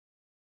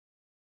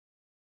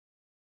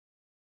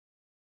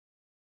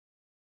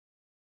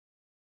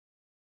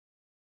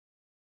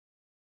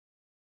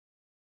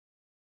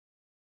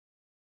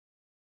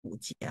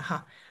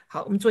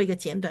好，我们做一个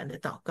简短的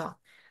祷告。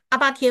阿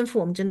爸天父，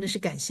我们真的是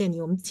感谢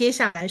你。我们接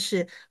下来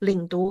是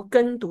领读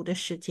跟读的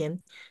时间，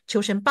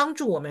求神帮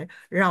助我们，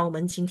让我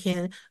们今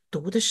天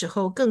读的时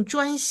候更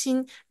专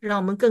心，让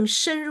我们更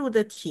深入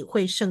的体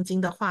会圣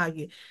经的话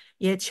语。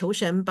也求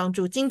神帮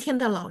助今天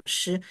的老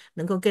师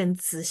能够更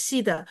仔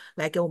细的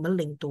来给我们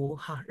领读，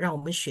让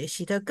我们学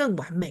习的更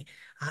完美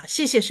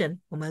谢谢神，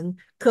我们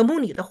渴慕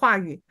你的话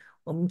语。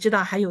我们知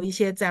道还有一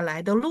些在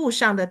来的路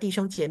上的弟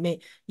兄姐妹，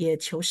也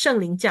求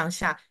圣灵降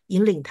下，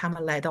引领他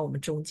们来到我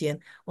们中间。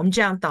我们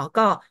这样祷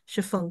告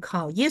是奉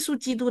靠耶稣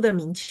基督的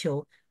名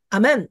求，阿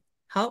门。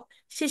好，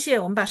谢谢。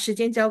我们把时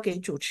间交给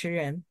主持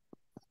人。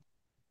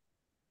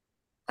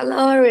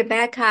Hello,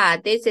 Rebecca.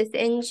 This is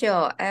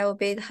Angel. I will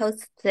be the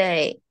host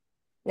today.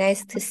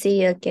 Nice to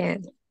see you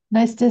again.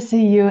 Nice to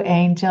see you,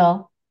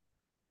 Angel.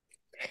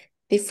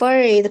 Before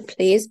I read,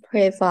 please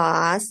pray for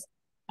us.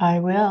 I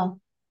will.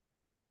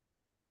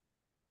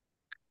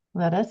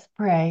 Let us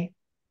pray.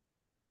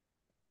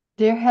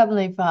 Dear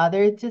Heavenly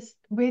Father,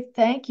 we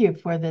thank you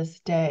for this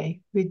day.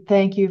 We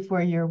thank you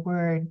for your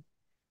word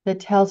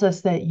that tells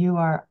us that you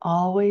are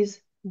always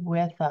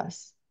with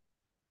us.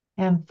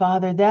 And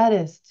Father, that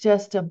is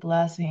just a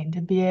blessing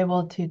to be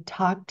able to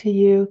talk to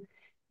you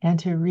and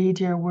to read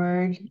your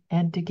word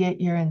and to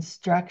get your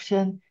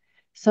instruction.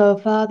 So,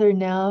 Father,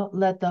 now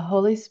let the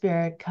Holy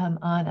Spirit come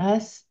on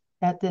us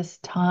at this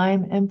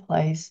time and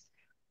place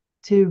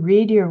to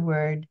read your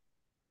word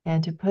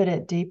and to put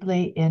it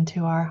deeply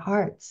into our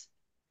hearts.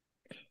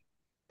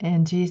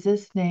 In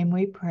Jesus' name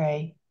we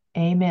pray.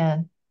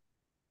 Amen.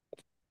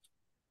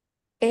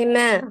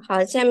 Amen.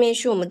 好，下面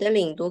是我们的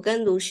领读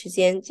跟读时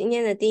间。今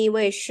天的第一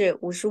位是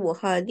55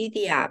号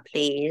Lydia,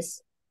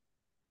 please.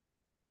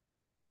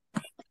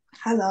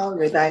 Hello,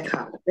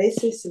 Rebecca.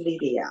 This is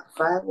Lydia.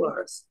 5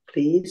 words,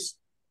 please.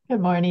 Good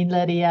morning,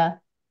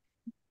 Lydia.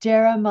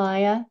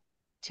 Jeremiah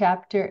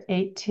chapter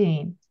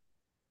 18.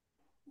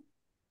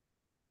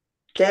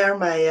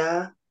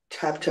 Jeremiah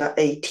chapter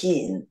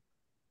 18,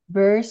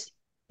 Verse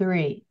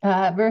 11.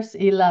 verse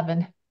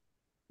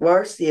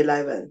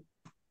 11.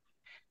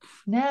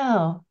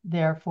 Now,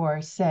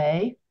 therefore,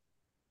 say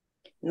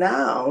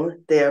Now,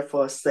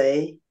 therefore,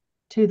 say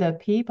to the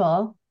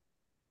people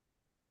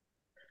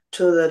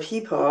to the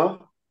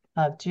people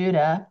of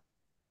Judah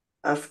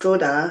of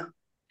Judah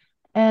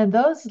and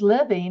those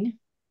living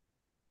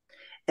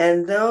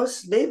and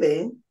those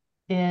living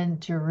in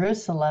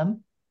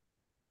Jerusalem,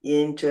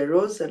 in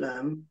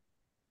Jerusalem,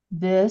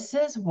 this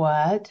is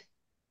what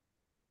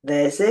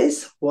this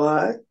is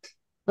what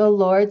the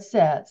Lord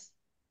says.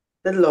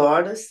 the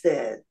Lord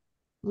said.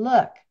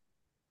 Look,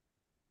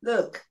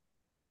 Look,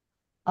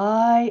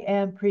 I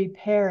am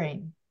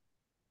preparing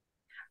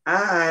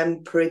I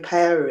am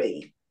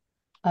preparing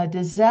a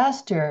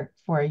disaster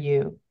for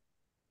you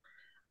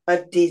a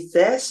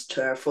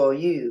disaster for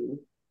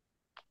you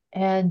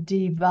and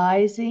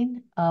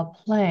devising a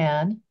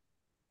plan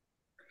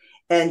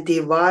and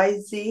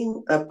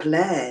devising a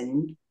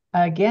plan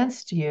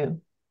against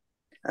you.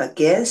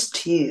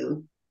 against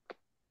you.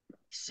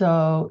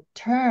 So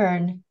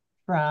turn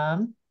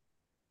from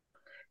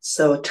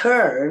So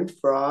turn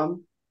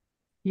from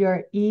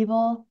your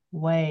evil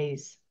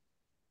ways,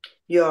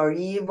 your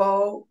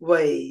evil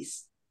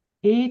ways,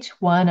 each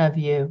one of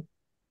you,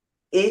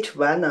 each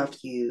one of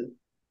you,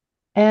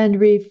 and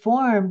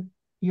reform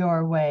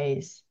your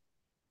ways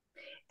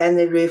and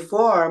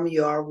reform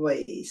your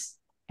ways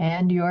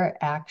and your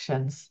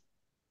actions.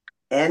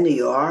 and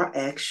your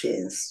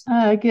actions.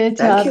 Good Thank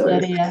job, you,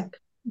 Lydia. Rebecca.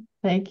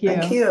 Thank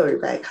Thank you. you,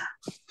 Rebecca.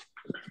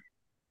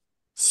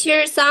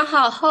 73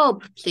号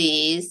Hope,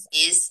 please.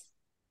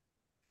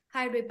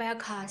 Hi,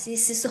 Rebecca.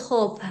 This is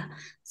Hope.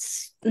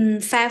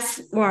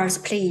 5 words,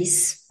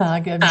 please.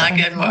 Good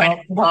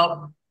morning.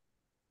 Well,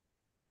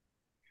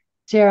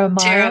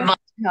 Jeremiah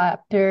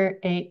chapter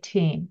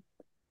 18,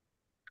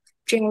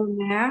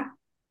 Jeremiah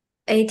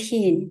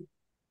 18,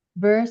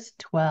 verse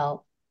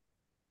 12.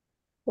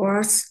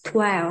 verse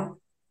 12.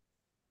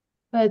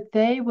 But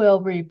they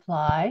will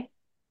reply,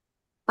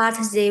 But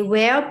they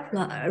will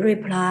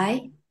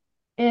reply,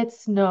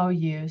 it's no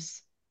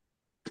use.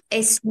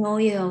 it's no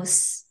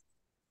use.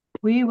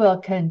 We will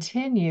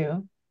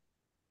continue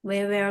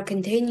We will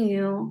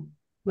continue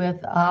with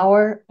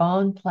our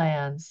own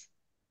plans.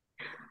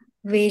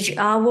 with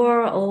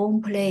our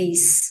own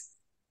place.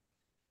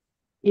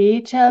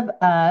 Each of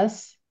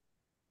us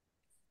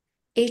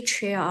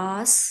Each of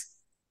us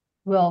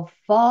will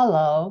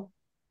follow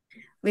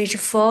which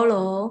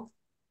follow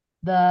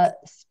the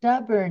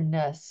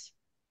stubbornness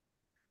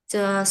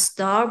the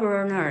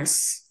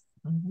stubbornness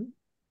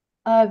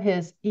of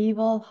his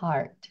evil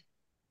heart.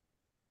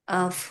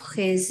 of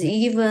his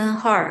even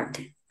heart.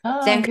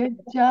 Oh, good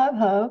job,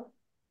 Hope.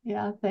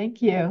 Yeah,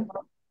 thank you.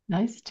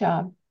 Nice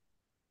job.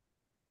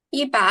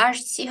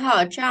 127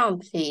号 John,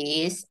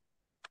 please.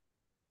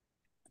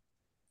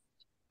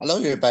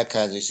 Hello,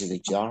 Rebecca. This is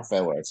John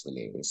Favors,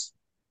 please.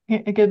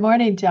 Good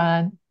morning,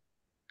 John.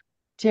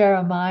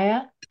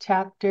 Jeremiah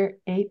chapter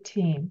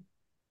 18,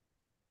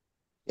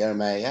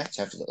 Jeremiah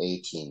chapter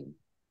 18,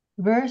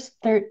 verse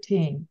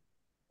 13.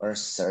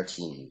 Verse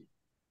 13.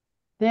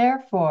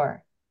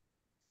 Therefore,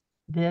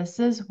 this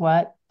is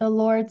what the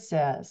Lord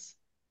says.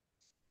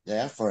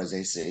 Therefore,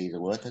 this is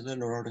what the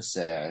Lord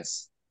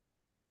says.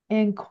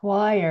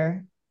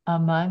 Inquire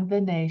among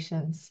the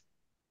nations.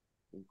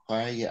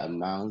 Inquire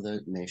among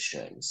the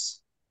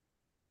nations.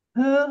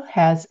 Who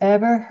has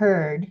ever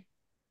heard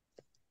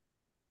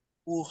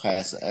Who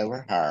has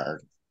ever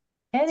heard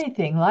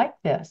anything like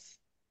this?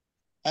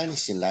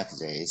 anything like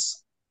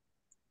this?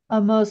 A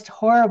most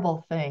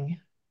horrible thing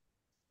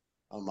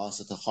A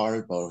most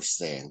horrible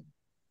thing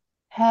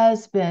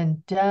has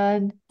been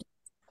done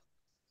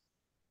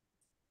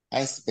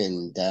has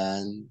been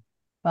done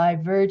by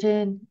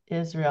virgin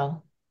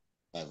Israel.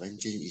 by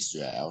Virgin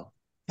Israel.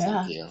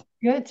 Yeah. Thank you.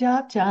 Good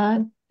job,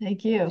 John.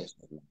 Thank you. Yes.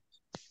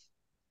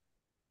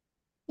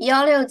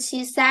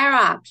 167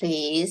 Sarah,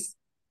 please.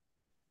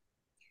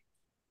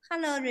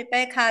 Hello,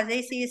 Rebecca.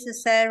 This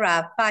is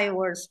Sarah. 5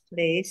 words,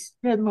 please.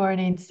 Good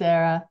morning,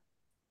 Sarah.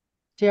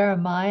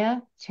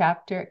 Jeremiah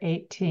chapter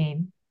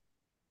 18.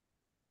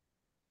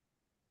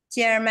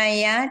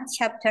 Jeremiah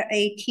chapter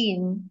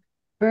 18,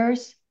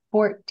 Verse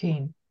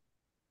 14.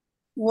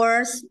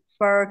 verse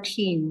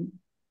 14.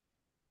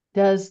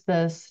 Does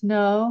the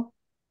snow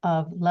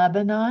of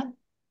Lebanon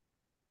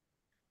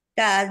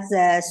Does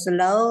the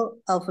snow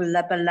of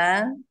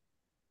Lebanon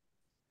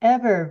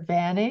ever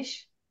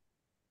vanish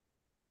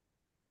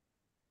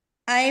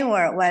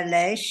ever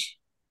vanish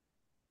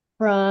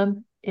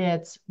from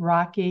its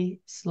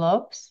rocky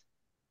slopes?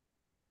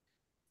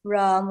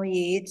 from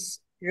its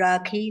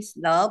rocky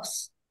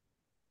slopes?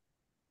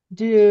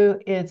 Do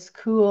its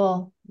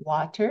cool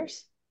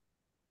waters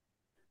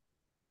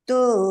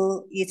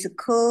Do its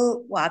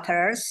cool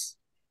waters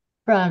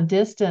from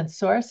distant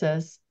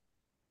sources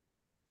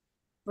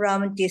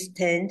from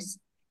distant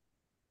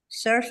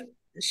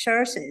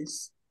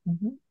sources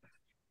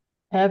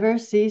ever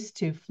cease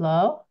to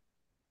flow?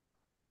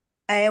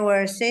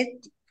 ever set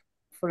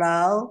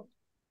flow?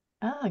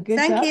 Ah, good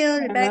Thank job, you,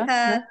 Sarah.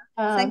 Rebecca.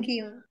 Nice Thank job.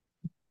 you.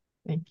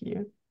 Thank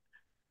you.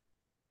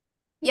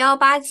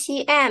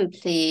 187 M,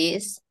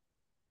 please.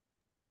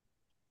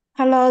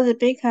 Hello,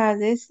 Rebecca.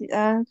 This is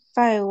Anne.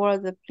 5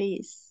 words,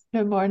 please.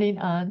 Good morning,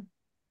 Ann.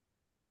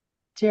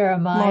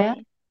 Jeremiah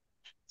Morning.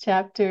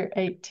 chapter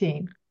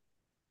 18,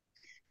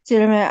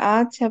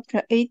 Jeremiah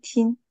chapter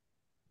 18,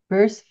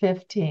 verse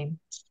 15.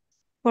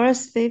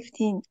 verse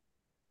 15.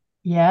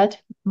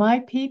 Yet my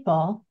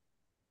people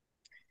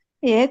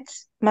Yet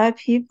my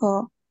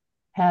people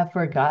have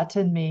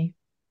forgotten me.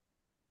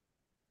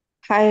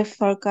 have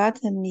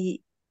forgotten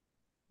me.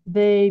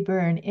 They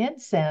burn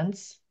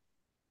incense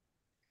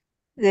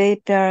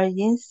They bear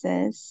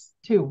incense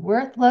to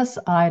worthless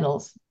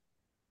idols,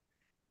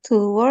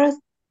 to worth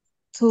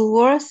to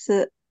worth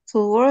to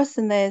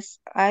worthless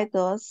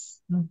idols,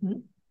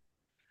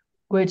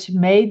 which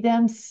made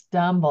them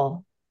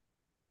stumble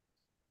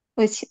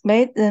which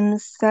made them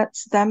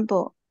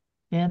stumble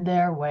in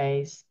their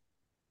ways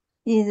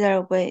in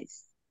their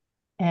ways,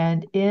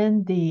 and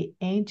in the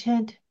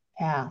ancient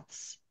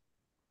paths.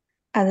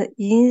 and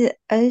in the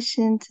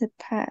ancient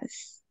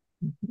paths.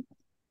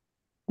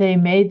 They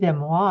made them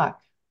walk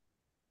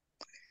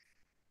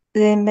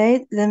They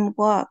made them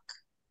walk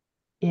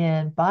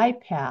in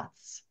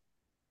bypaths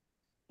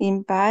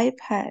in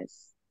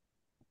bypaths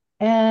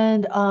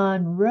and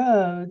on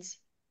roads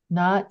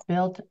not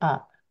built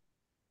up.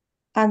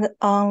 and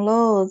on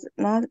roads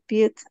not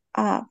built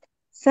up.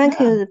 Thank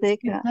you,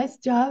 Rebecca. Nice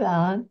job,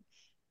 Alan.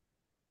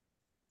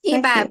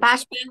 188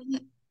 Thank you.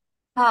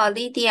号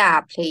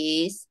Lydia,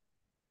 please.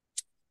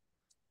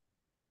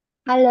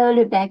 Hello,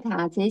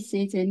 Rebecca. This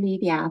is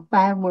Lydia.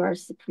 5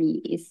 words,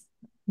 please.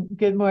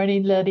 Good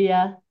morning,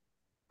 Lydia.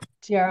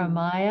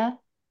 Jeremiah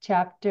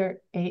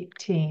chapter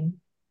 18,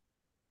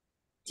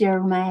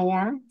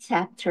 Jeremiah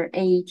chapter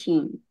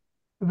 18,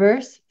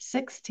 verse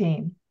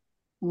 16.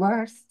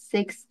 verse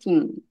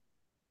 16.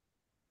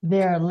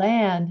 Their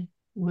land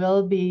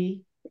will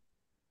be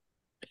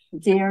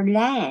Their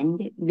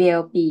land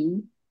will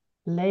be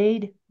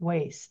laid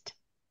waste,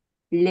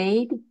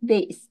 laid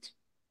waste,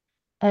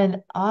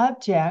 an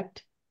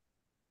object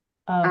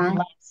of and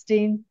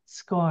lasting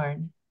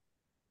scorn.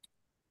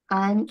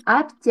 an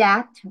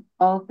object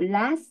of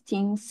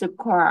lasting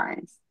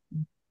scorn.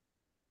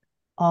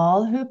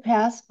 All who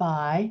pass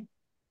by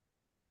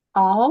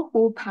All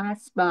who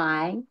pass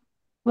by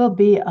will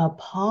be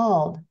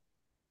appalled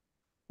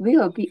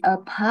will be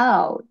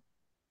appalled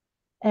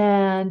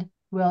and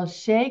will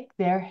shake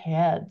their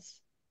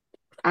heads.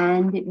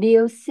 and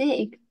will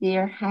shake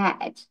their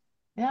head.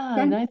 Yeah,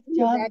 Thank nice you,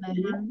 job, Rebecca.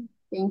 Lydia.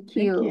 Thank Thank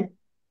you. you.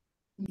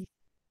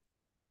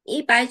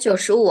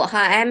 195号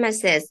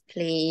Amethyst,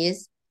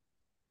 please.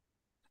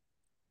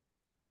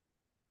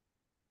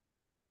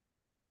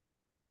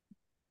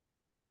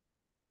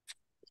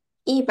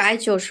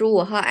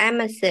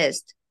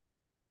 Amethyst。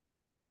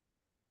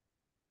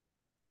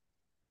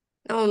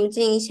那我们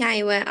进下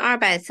一位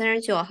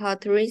239号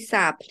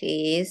Teresa,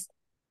 please.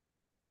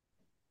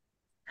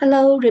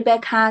 Hello,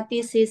 Rebecca.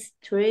 This is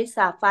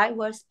Teresa. 5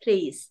 words,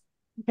 please.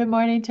 Good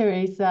morning,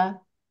 Teresa.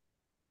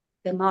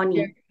 Good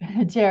morning.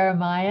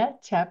 Jeremiah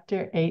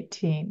chapter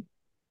 18,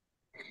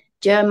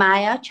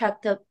 Jeremiah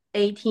chapter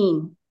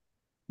 18,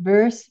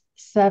 verse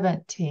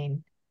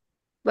 17.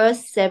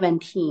 verse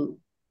 17.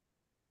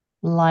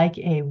 Like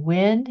a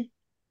wind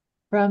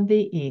from the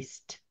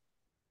east,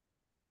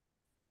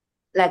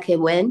 Like a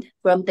wind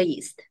from the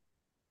east,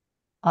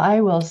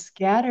 I will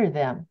scatter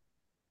them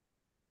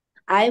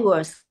I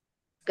will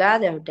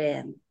scatter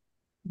them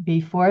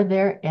before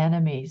their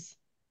enemies.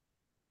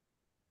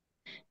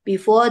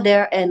 before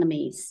their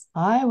enemies.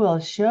 I will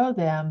show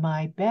them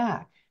my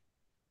back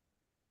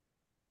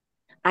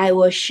I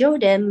will show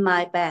them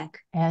my back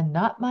and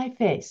not my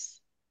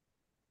face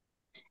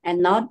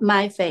and not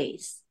my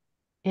face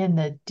in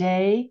the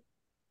day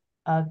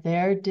of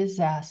their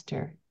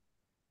disaster.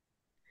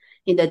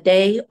 in the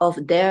day of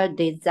their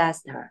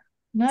disaster.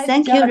 Nice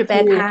Thank you, job,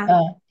 Rebecca.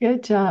 Teresa.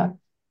 Good job.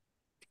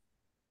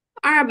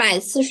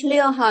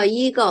 246号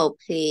Eagle,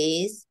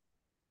 please.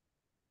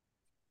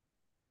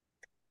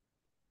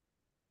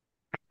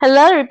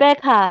 Hello,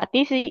 Rebecca.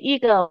 This is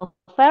Eagle.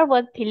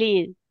 Forward,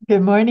 please.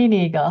 Good morning,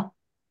 Eagle.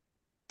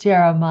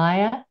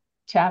 Jeremiah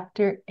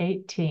chapter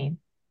 18,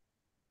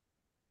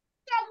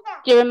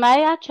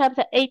 Jeremiah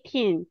chapter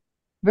 18,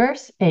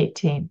 verse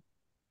 18.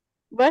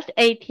 verse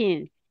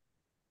 18.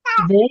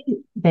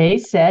 They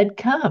said,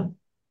 "Come,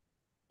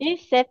 It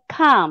said,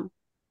 Come,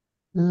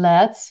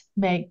 let's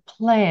make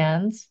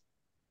plans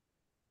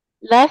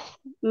let's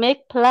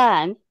make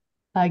plans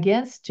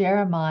against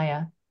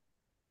Jeremiah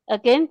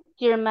against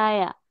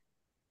Jeremiah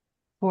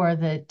for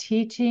the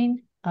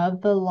teaching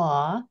of the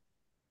law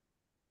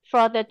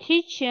for the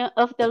teaching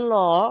of the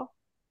law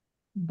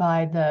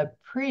by the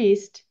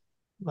priest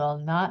will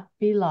not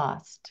be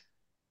lost,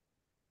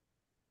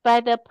 by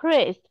the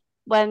priest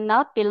will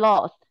not be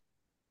lost,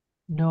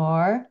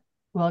 nor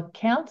will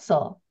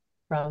counsel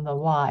from the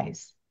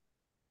wise,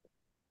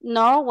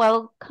 nor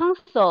will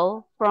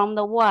counsel from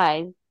the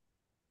wise,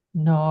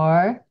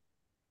 nor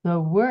the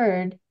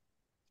word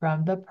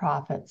from the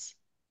prophets.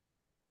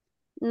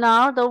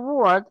 nor the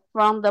word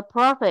from the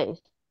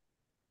prophets.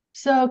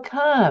 So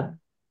come,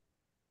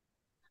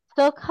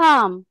 So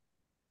come,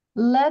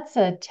 let's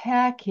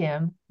attack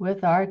him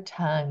with our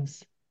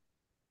tongues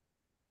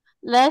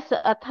let's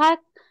attack,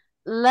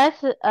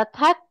 let's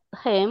attack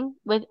him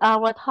with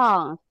our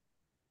tongues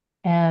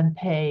and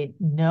pay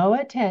no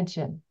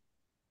attention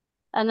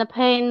and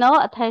pay no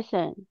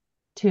attention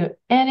to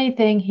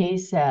anything he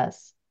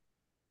says."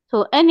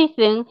 to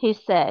anything he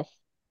says.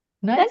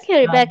 Nice Thank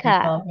you, job, Rebecca.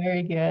 Nicole.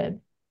 Very good.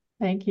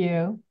 Thank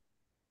you.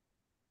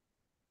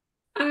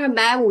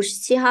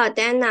 257号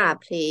Dana,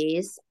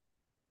 please.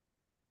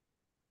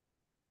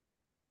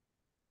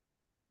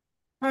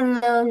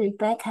 Hello,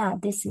 Rebecca.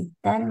 This is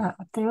Dana.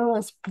 Through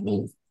us,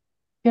 please.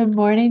 Good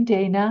morning,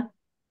 Dana.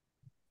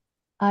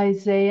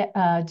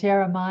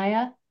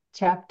 Jeremiah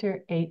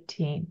chapter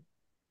 18,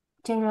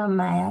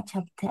 Jeremiah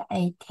chapter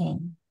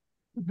 18,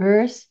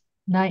 verse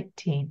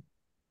 19.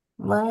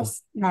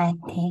 verse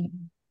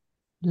 19.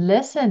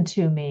 Listen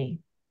to me,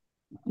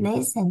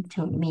 Listen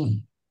to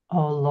me,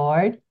 O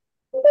Lord.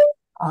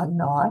 O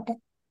Lord.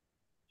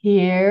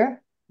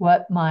 Hear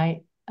what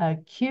my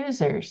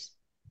accusers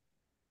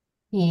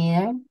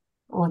Hear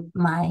what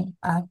my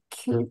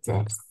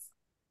accusers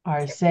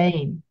are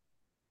saying.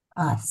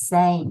 are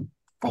saying.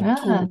 Thank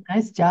you.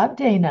 Nice job,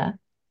 Dana.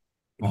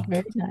 Thank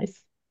Very you.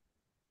 nice.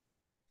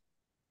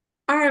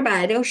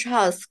 260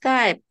号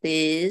Sky,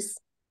 please.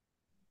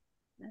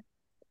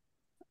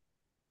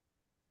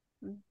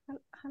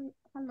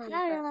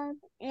 Hello,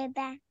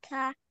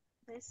 Rebecca.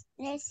 This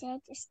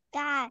is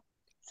Sky.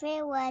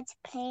 3 words,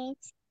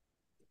 please.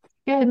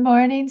 Good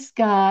morning,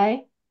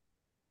 Sky.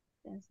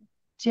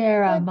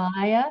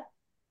 Jeremiah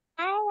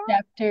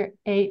chapter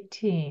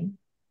 18,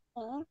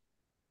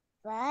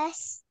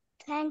 Verse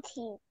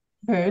 20.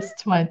 verse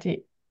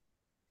 20.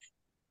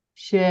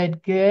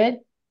 Should good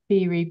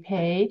be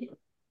repaid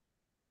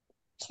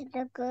Should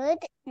the good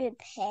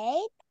repay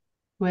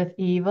with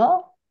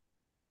evil?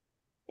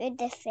 with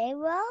the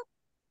favor?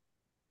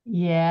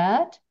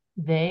 Yet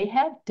they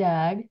have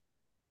dug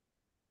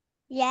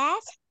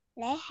Yes,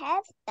 they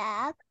have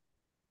dug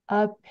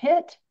a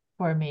pit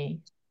for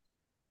me.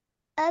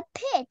 a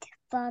pit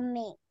for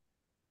me.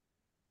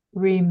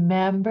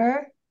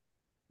 Remember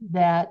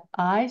that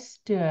I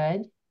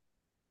stood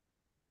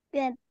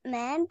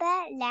Remember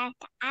that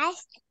I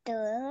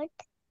stood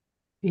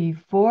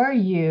before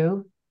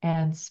you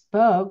and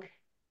spoke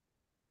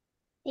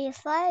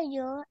before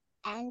you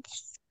and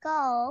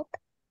spoke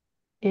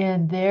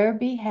in their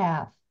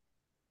behalf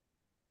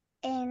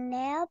in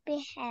their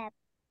behalf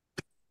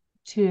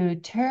to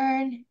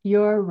turn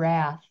your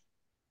wrath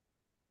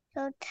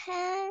to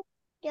turn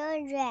your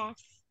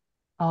wrath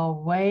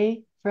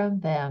away from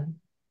them.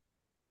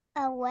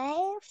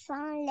 away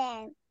from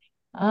them.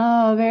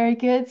 Oh, very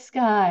good,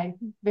 Sky.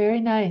 Very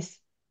nice.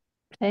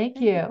 Thank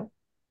you.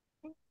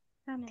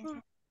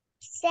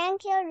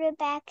 Thank you,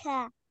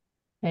 Rebecca.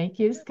 Thank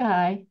you,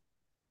 Sky.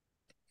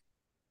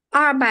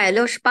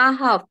 268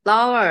号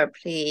Flower,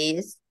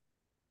 please.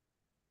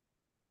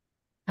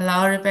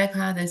 Hello,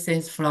 Rebecca. This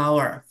is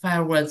Flower.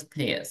 5 words,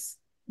 please.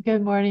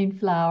 Good morning,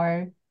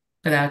 Flower.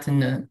 Good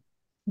afternoon.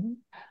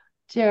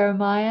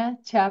 Jeremiah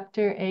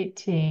chapter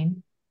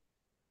 18,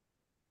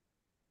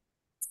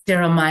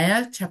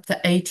 Jeremiah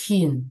chapter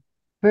 18,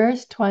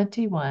 verse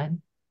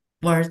 21.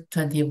 verse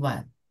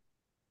 21.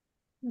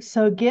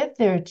 So give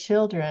their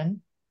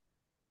children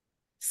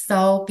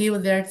So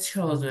give their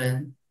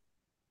children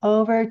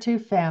over to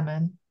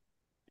famine,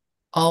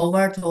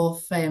 over to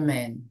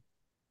famine,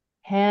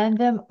 hand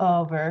them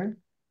over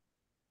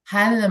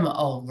hand them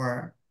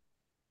over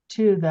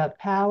to the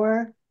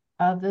power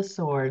of the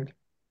sword.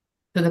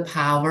 to the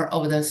power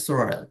of the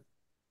sword.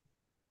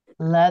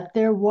 Let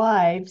their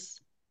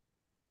wives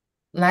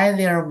Let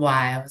their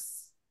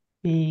wives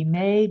be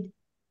made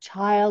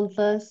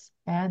childless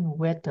and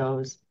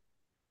widows.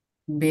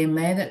 be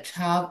made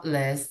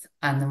childless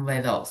and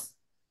widows.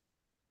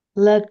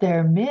 Let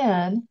their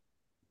men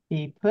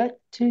be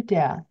put to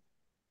death,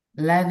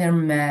 Let their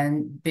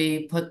men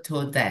be put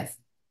to death,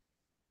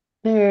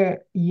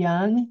 their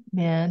young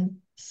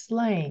men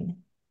slain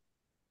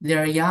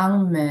their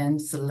young men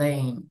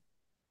slain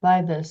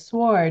by the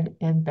sword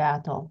in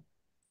battle.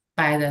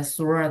 by the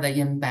sword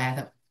in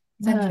battle.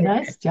 Thank you.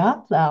 Nice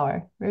job,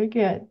 Flower. Very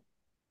good.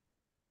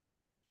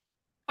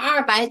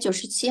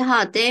 297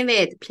号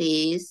David,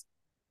 please.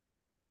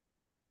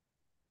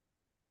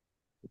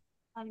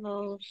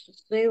 Hello,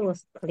 3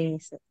 words,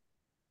 please.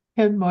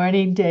 Good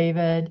morning,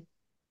 David.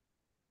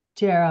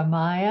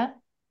 Jeremiah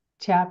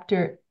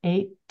chapter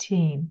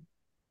 18,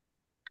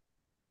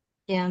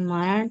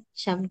 Jeremiah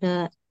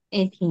chapter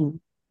 18,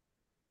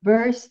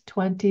 verse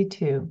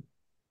 22.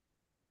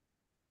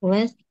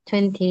 verse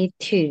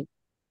 22.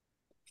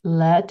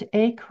 Let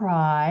a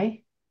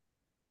cry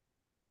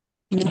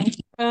Let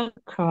a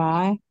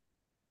cry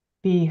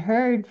be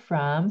heard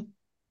from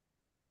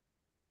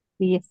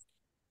be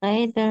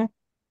heard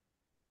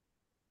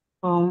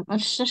from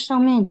是上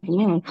面里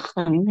面有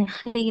横的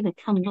黑的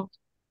看不到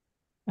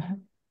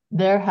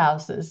their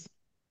houses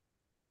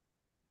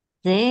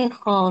their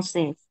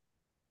houses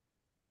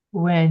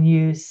when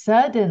you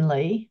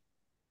suddenly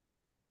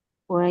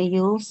where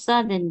you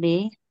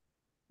suddenly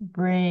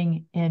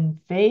bring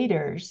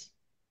invaders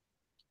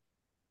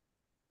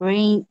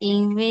bring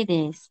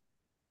invaders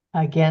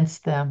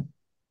against them,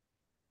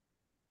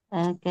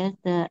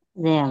 against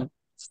them.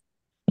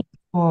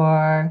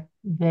 for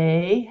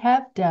they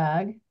have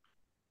dug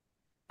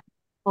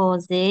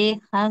For they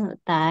have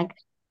dug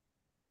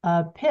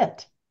a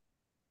pit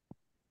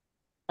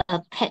a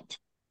pit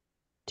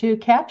to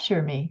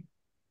capture me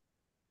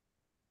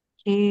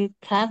to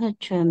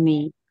capture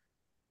me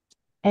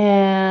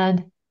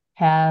and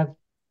have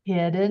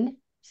hidden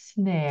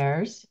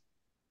snares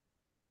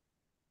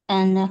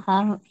and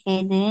have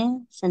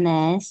hidden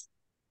snares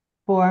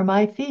for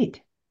my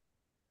feet.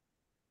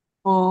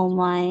 for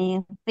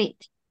my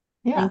feet.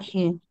 Yeah, Thank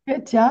you.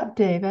 good job,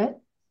 David.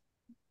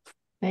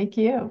 Thank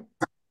you.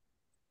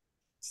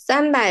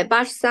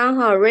 383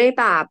号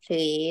Reba,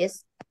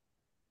 please.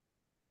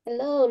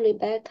 Hello,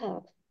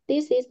 Rebecca.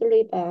 This is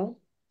Reba.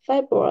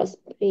 5 words,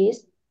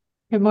 please.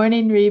 Good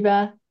morning,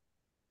 Reba.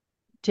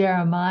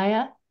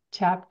 Jeremiah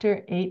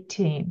chapter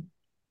 18,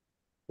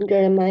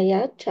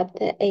 Jeremiah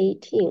chapter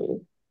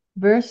 18,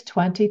 verse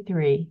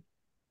 23.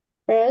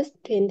 verse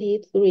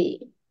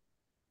 23.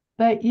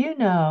 But you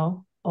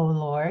know, O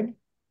Lord,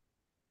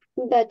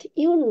 But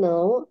you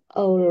know,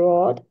 O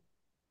Lord,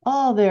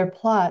 all their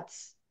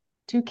plots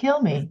to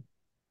kill me.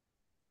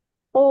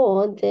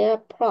 all their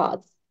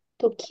plots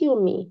to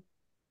kill me.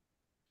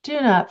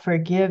 Do not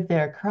forgive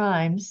their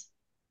crimes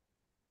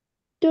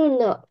Do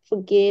not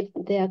forgive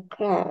their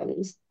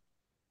crimes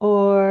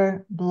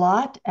or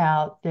blot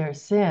out their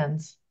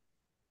sins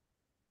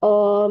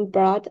or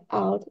blot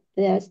out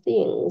their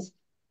sins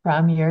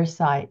from your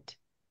sight.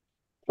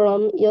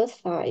 from your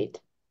sight.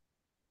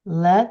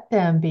 Let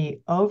them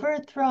be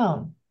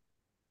overthrown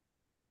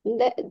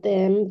Let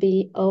them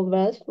be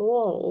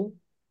overthrown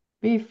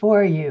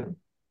before you.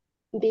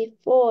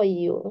 before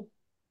you.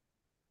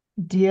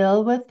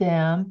 Deal with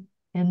them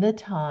in the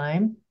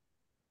time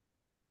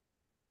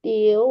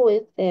Deal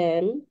with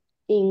them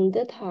in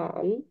the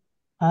time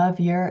of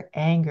your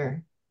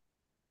anger.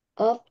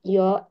 of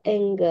your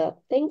anger.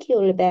 Thank you,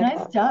 Rebecca.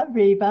 Nice job,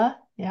 Reba.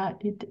 Yeah,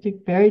 you did a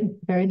very,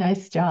 very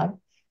nice job.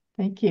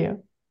 Thank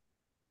you.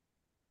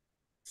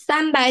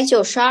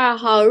 392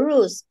号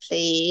Ruth,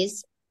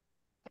 please.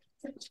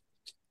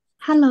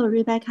 Hello,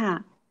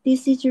 Rebecca.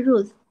 This is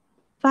Ruth.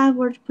 5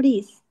 words,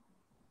 please.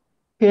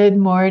 Good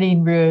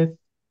morning, Ruth.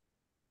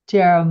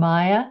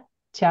 Jeremiah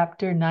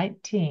chapter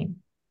 19,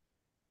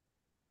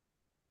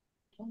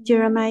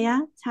 Jeremiah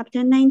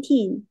chapter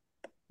 19,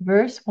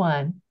 verse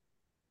 1.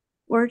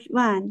 verse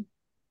 1.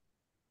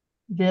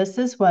 This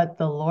is what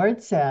the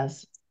Lord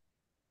says.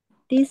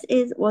 This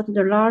is what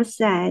the Lord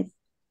says.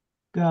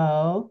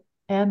 Go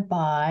and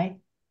buy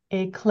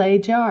a clay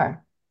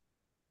jar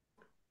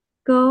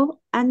Go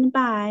and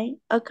buy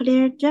a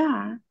clear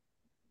jar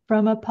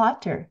from a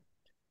potter.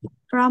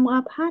 from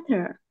a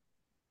potter.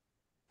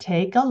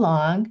 Take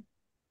along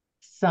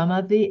some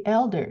of the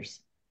elders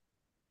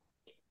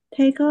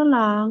take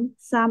along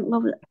some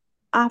of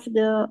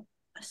the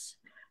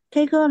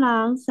take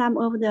along some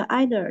of the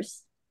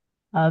idols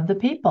of the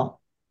people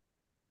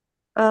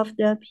of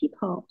the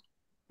people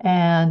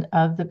and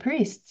of the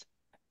priests.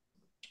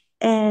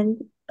 and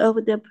of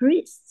the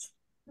priests.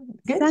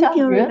 Good Thank job,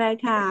 you, Ruth.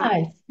 Rebecca.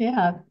 Nice.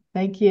 Yeah,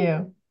 thank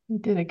you. You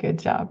did a good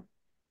job.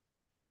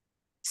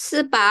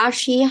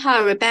 421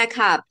号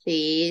Rebecca,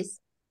 please.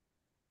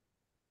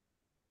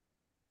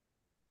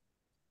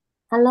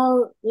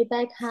 Hello,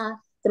 Rebecca.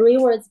 3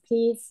 words,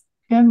 please.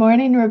 Good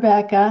morning,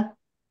 Rebecca.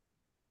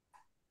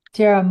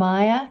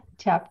 Jeremiah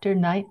chapter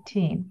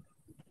 19,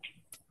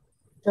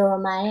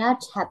 Jeremiah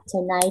chapter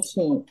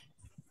 19,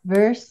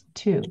 verse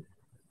 2.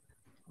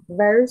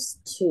 verse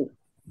 2.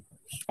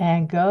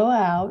 And go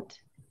out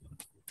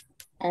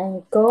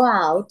And go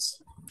out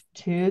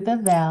to the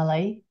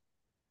valley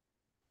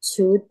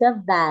to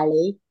the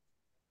valley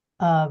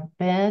of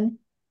Ben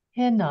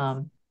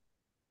Hinnom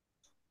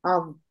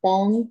of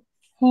Ben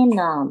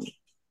Hinnom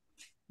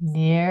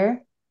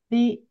near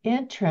the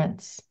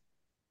entrance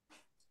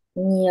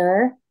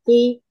near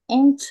the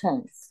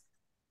entrance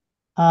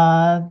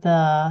of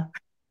the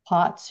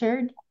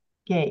potsherd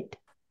gate.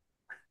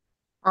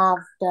 of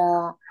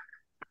the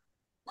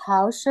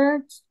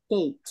Potsherd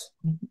gate.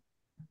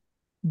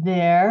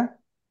 There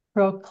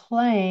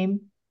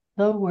proclaim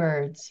the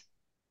words.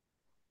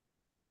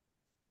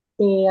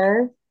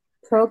 There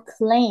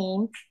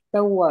proclaim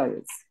the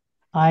words.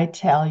 I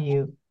tell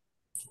you.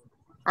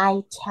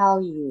 I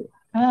tell you.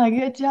 Ah,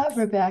 good job,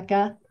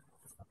 Rebecca.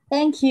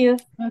 Thank you.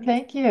 Well,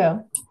 thank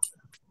you.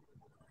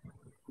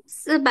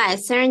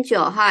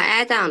 439号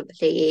Adam,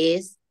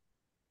 please.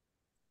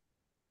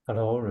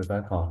 Hello,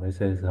 Rebecca.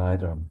 This is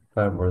Adam.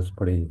 5 words,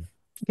 please.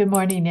 Good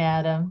morning,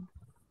 Adam.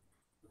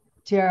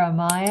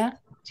 Jeremiah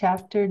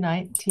chapter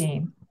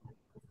 19,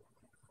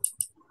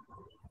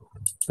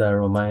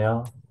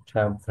 Jeremiah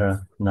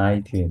chapter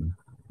 19,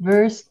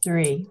 verse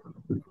 3.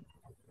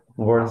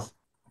 verse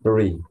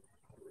 3.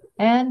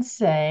 And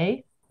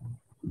say,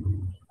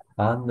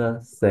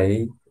 And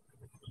say,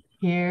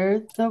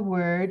 hear the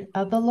word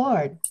of the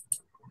Lord.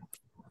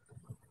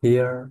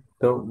 hear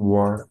the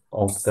word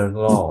of the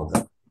Lord,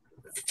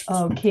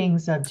 O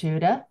kings of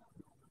Judah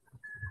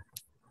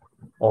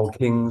O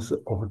kings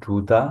of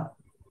Judah,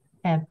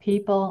 and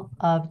people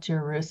of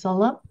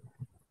Jerusalem.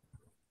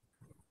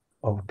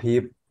 of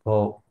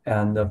people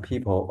and the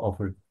people of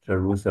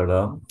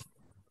Jerusalem.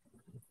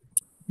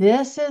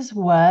 This is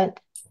what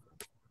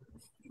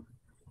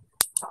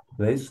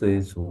This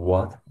is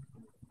what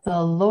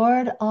the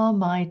Lord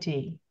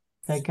Almighty,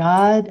 the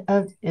God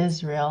of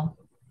Israel,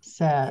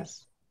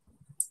 says.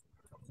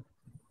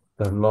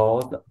 the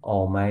Lord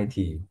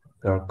Almighty,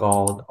 the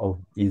God of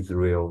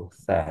Israel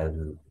says.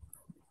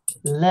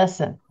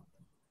 Listen,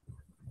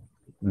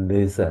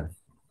 Listen,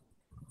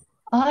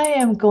 I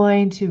am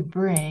going to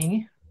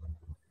bring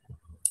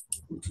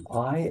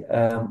I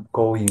am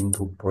going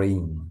to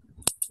bring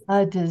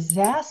a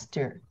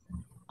disaster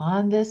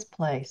on this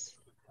place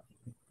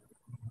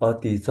a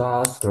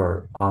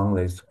disaster on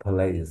this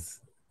place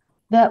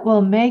that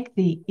will make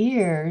the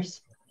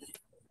ears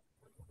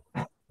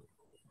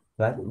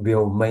that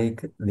will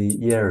make the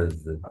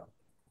ears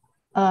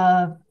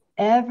of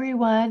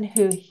everyone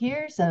who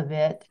hears of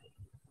it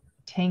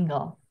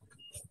tingle.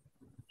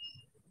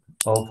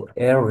 of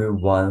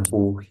everyone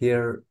who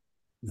hears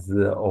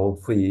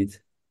of it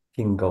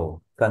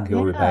tingle. Thank you,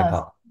 Yes, Rebecca.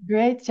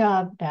 great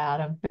job,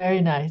 Adam.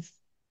 Very nice.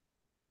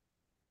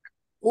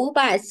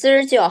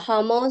 549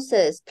号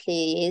Moses,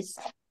 please.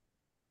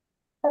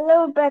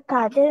 Hello,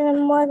 Rebecca. This is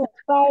Moses.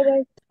 5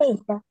 words,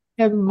 please.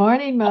 Good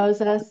morning,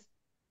 Moses.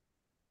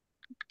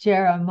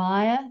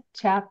 Jeremiah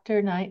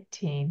chapter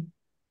 19,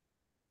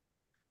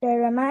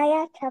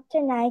 Jeremiah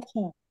chapter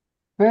 19,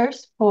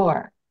 verse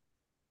 4.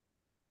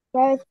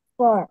 verse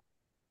 4.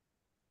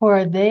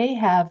 For they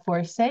have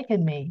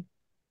forsaken me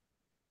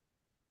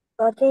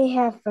For they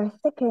have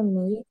forsaken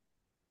me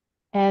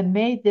and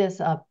made this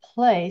a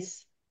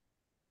place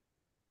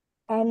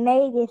and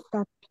made this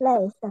a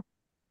place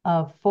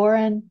of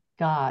foreign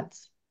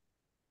gods.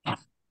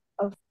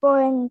 of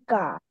foreign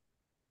gods.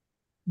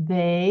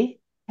 They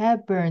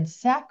have burned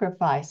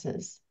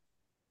sacrifices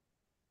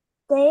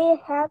They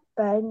have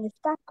burned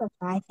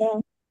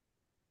sacrifices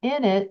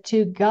in it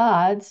to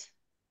gods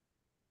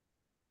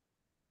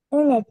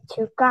in it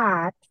to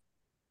God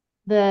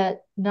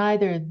that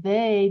neither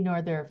they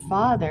nor their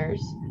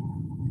fathers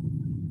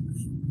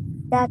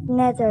that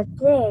neither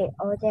they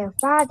or their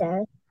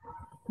fathers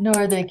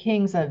nor the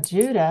kings of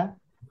Judah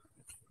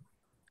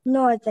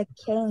nor the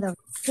king of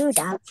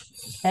Judah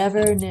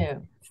ever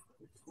knew.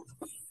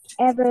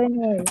 ever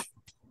knew.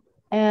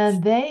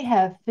 And they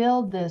have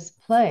filled this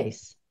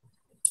place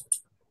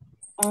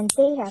And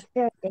they have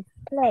filled this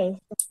place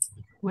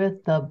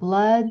with the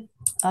blood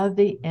of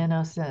the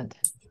innocent.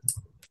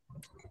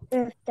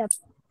 with the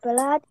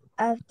blood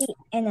of the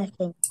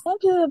innocent.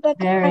 Thank you,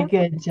 Very Rebecca.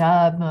 good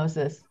job,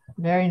 Moses.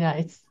 Very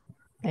nice.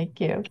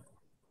 Thank you.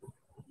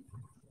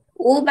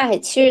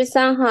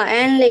 573号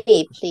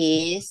Annie,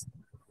 please.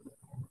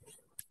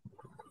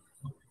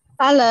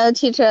 Hello,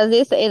 teacher.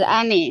 This is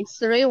Annie.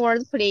 3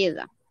 words, please.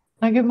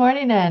 Good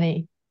morning,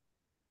 Annie.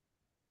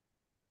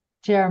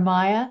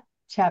 Jeremiah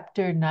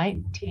chapter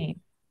 19,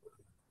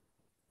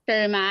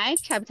 Jeremiah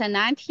chapter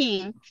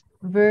 19,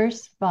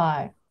 verse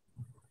 5.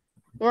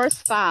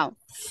 verse 5.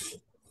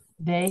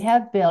 They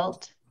have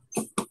built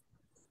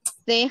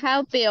They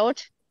have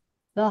built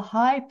the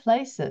high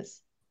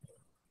places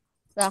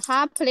the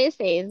high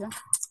places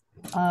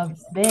of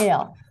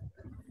Baal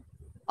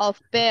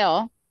of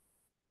Baal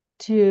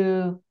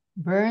to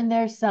burn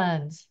their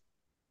sons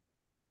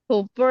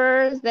to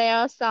burn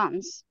their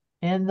sons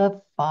in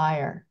the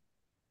fire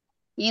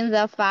in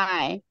the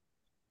fire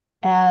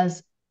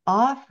as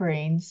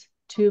offerings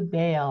to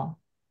Baal.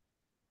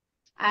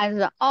 as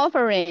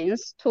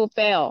offerings to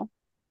Baal.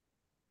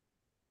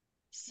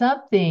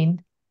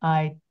 Something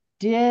I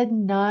did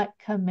not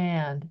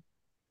command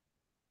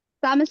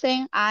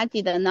Something I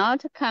did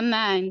not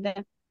command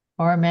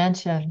or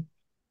mention,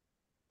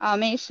 or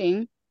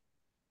mention,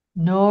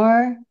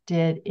 nor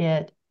did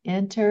it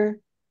enter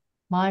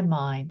my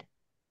mind.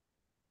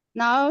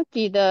 nor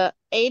did it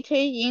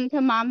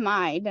enter my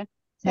mind.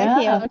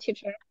 Thank Yeah, you,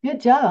 teacher.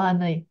 good job,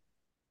 Anli.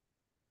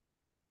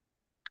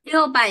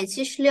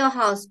 676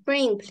号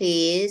Spring,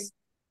 please.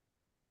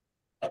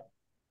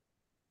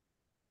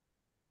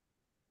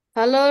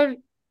 Hello,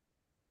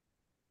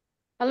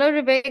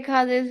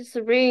 Rebecca. This is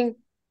Spring.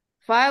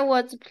 5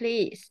 words,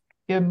 please.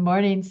 Good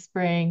morning,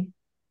 Spring.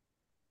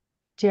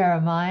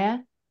 Jeremiah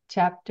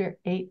chapter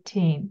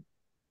 18,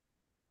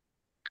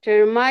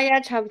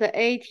 Jeremiah chapter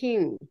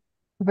 18,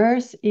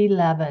 verse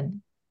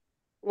 11.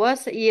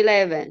 verse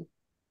 11.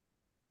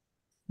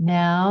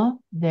 Now,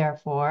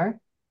 therefore,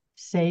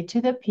 say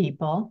to the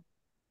people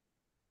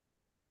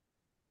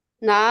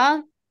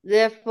Now,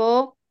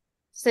 therefore,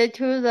 say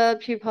to the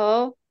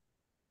people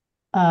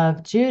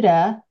of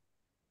Judah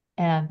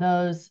and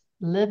those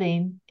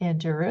living in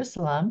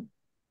Jerusalem,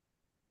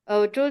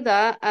 of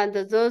Judah and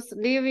those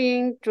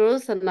living in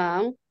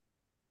Jerusalem,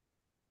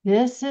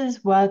 this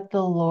is what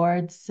the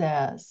Lord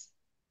says.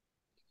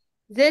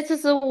 this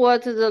is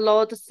what the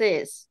Lord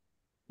says.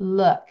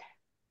 Look,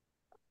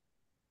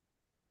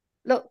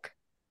 Look,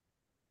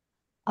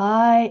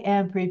 I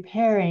am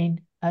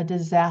preparing a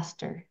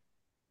disaster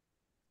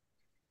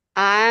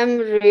I'm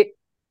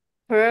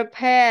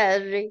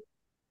preparing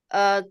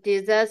a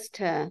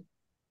disaster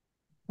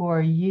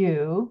for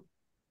you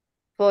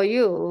for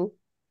you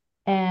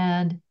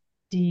and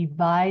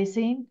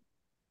devising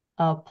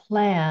a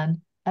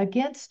plan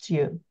against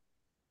you.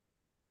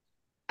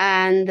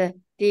 and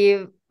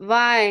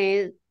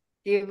devising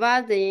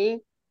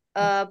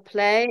a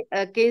plan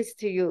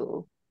against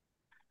you.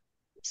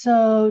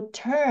 So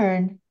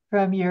turn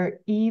from your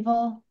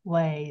evil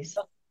ways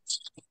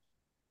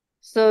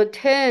So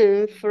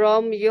turn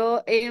from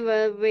your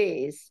evil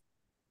ways,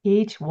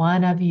 each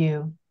one of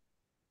you,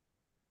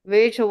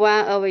 which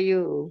one of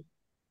you,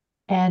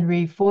 and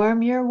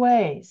reform your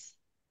ways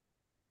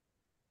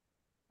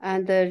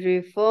and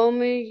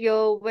reform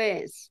your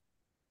ways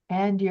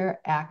and your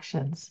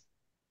actions.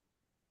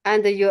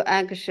 and your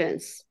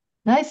actions.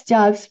 Nice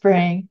job,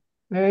 Spring.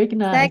 Very Thank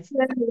nice. you,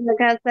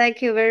 Rebecca.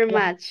 Thank you very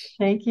much.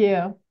 Thank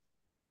you.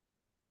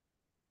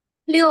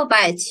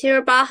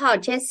 678号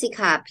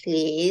Jessica,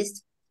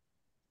 please.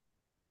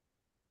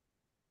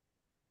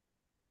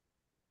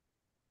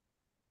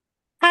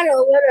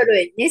 Hello,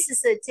 Valerie. This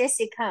is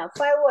Jessica.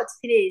 5 words,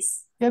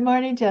 please. Good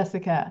morning,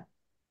 Jessica.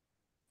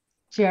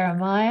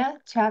 Jeremiah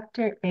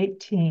chapter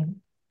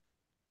 18,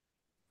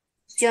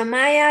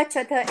 Jeremiah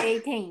chapter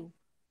 18,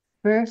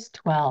 verse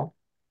 12.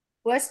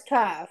 verse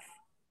 12.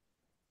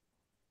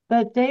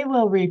 But they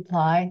will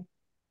reply,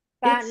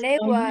 But it's they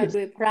no will use.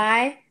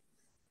 reply,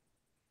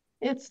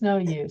 It's no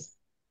use.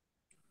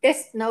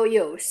 it's no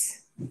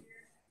use.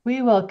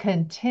 We will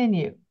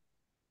continue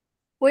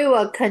We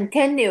will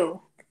continue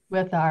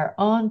with our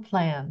own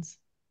plans.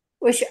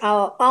 with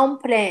our own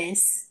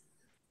plans.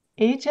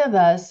 Each of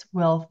us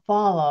will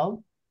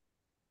follow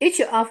Each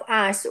of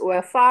us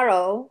will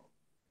follow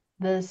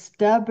the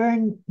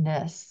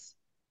stubbornness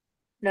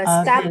the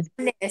of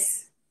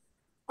stubbornness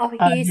of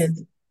of his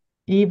his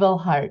evil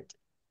heart.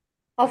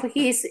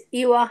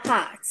 evil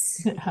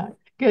hearts.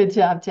 Good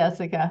job,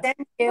 Jessica.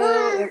 Thank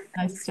you.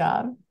 Nice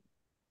job.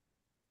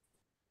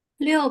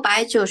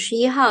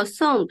 691号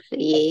Song,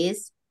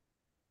 please.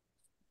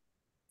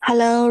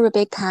 Hello,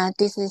 Rebecca.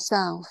 This is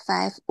Song.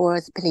 5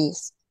 words,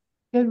 please.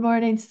 Good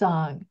morning,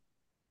 Song.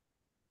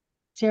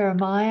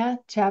 Jeremiah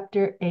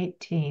chapter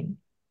 18,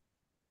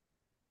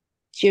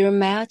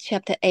 Jeremiah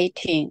chapter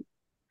 18,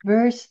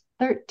 verse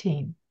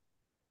 13.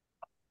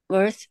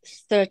 verse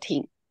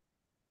 13.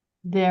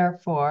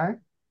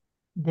 Therefore,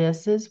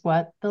 this is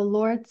what the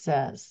Lord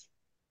says.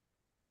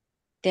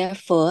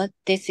 Therefore,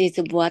 this is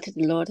what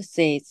the Lord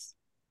says.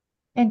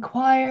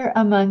 Inquire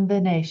among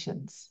the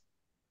nations.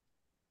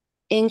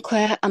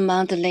 Inquire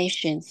among the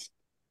nations.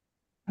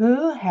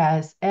 Who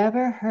has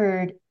ever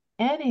heard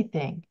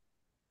anything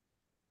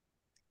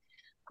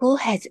Who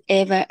has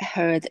ever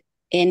heard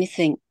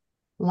anything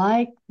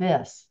like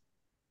this?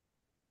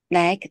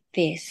 like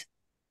this?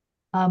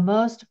 A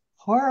most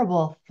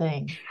horrible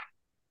thing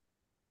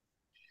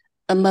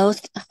A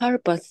most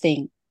horrible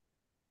thing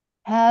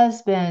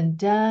has been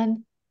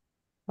done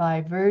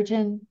by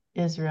Virgin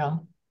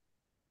Israel.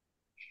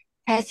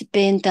 has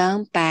been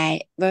done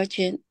by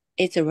Virgin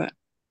Israel.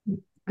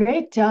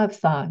 Great job,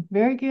 Song.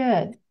 Very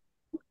good.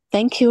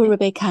 Thank you,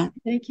 Rebecca.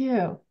 Thank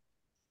you.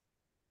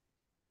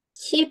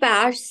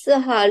 724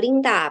号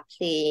Linda,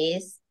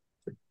 please.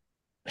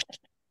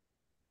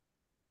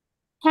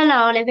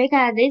 Hello,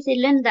 Rebecca. This is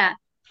Linda.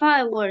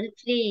 5 words,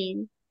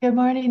 please. Good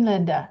morning,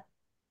 Linda.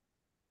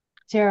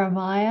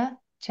 Jeremiah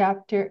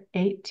chapter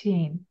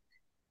 18,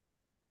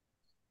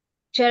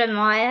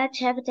 Jeremiah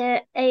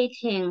chapter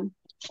 18,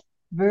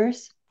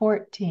 verse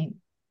 14.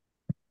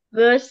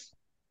 verse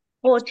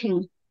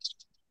 14.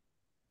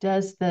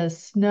 Does the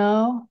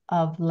snow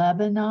of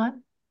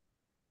Lebanon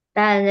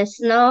Does the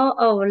snow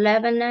of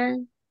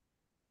Lebanon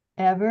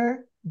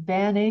ever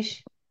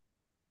vanish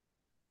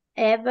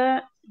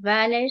ever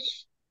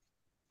vanish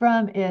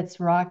from its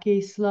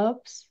rocky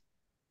slopes?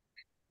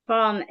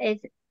 from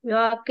its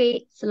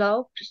rocky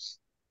slopes?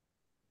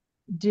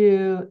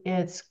 Do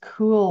its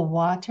cool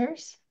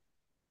waters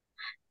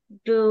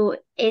Do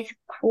its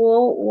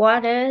cool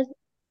waters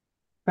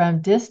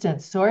from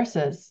distant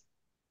sources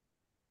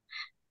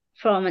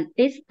from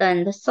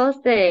distant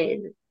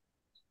sources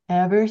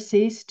ever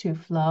cease to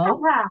flow?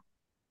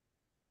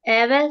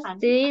 ever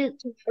cease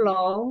to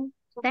flow?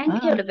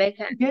 Thank you, Ah,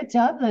 Rebecca. good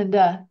job,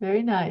 Linda.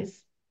 Very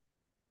nice.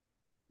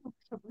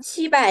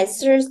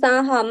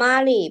 743号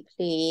Molly,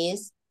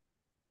 please.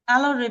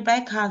 Hello,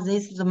 Rebecca.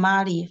 This is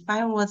Molly.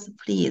 5 words,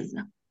 please.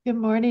 Good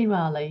morning,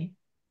 Molly.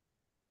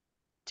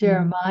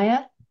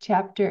 Jeremiah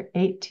chapter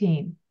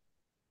 18,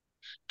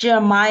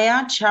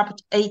 Jeremiah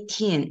chapter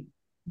 18,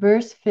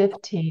 verse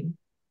 15.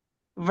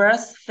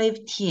 verse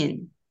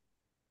 15.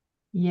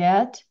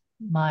 Yet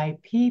my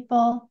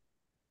people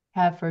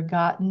have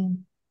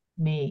forgotten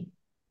me.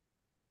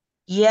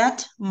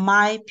 Yet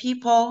my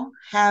people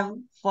have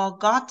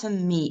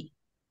forgotten me.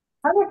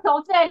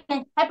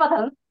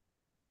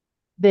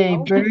 They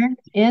burn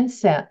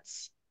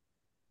incense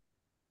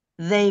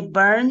They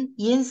burn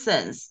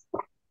incense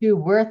to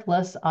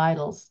worthless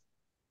idols,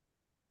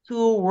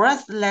 to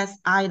worthless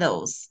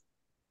idols,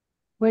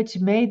 which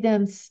made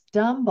them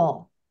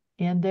stumble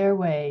in their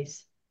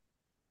ways.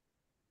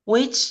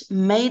 which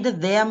made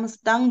them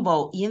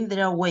stumble in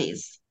their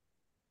ways,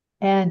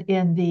 And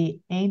in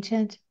the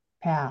ancient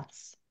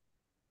paths.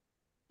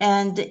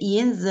 and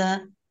in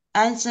the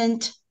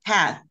ancient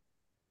path.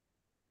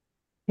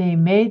 They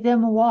made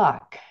them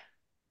walk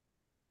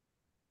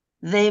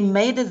They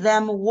made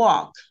them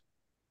walk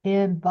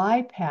in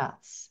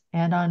bypaths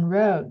and on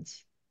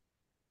roads,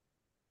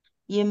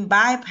 in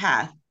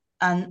bypath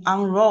and on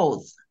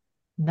roads,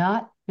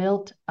 not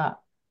built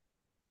up.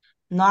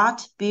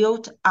 not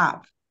built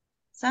up.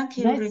 Thank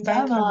you, Nice job,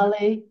 Rebecca.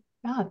 Molly.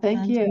 Ah,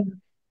 thank you.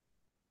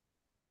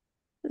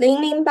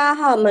 008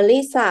号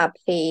Melissa,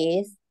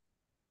 please.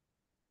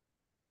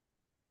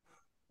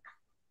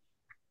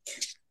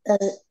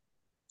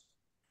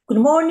 Good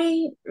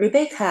morning,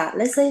 Rebecca.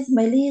 This is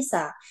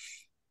Melissa.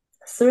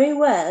 3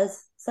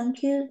 words.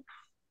 Thank you.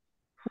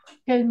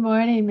 Good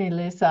morning,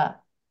 Melissa.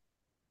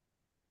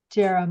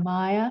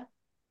 Jeremiah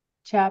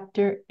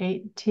chapter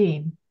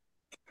 18,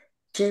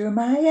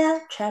 Jeremiah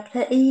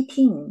chapter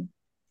 18,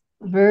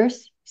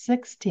 verse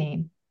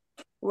 16.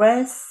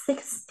 verse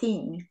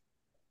 16.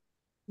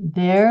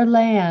 Their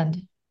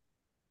land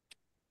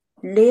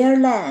Their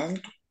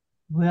land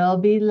will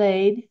be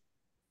laid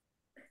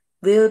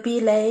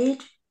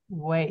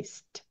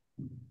waste,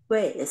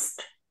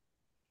 waste,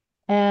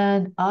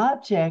 an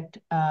object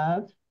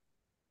of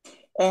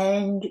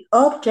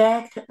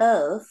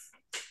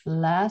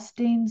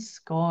lasting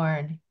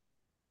scorn.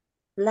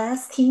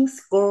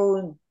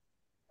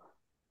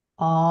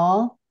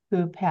 All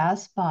who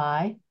pass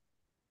by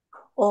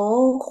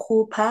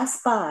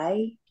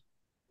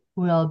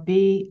will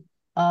be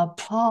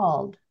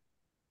appalled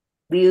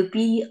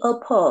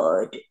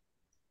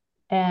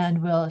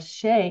and will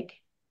shake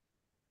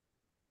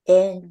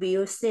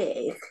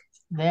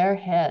their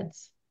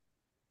heads.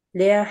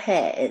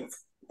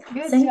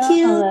 Good Thank job,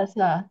 you.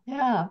 Melissa.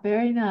 Yeah,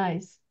 very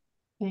nice.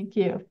 Thank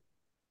you.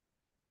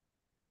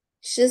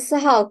 14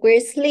号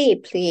Grace Lee,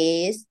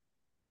 please.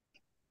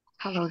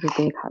 Hello,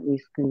 Rebecca. This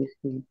is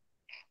Gracie.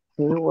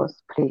 3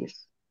 words,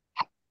 please.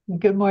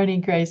 Good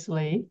morning, Grace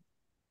Lee.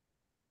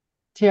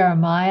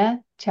 Jeremiah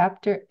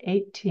chapter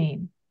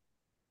 18,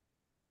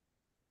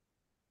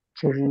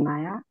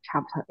 Jeremiah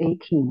chapter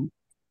 18,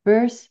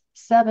 verse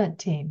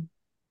 17.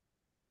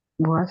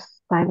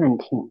 verse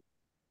 17.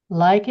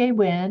 Like a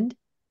wind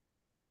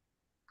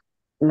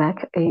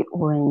Like a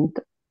wind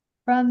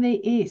from the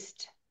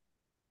east,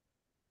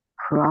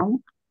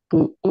 from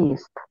the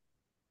east,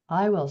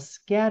 I will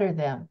scatter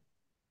them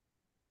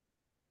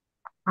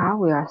I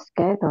will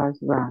scatter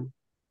them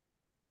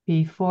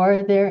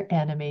before their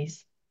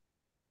enemies.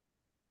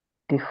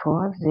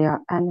 before their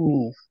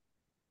enemies.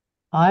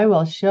 I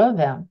will show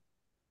them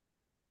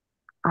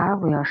I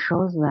will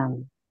show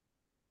them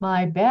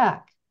my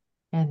back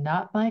and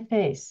not my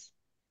face.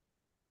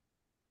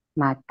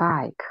 my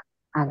back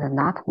and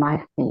not my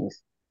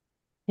face.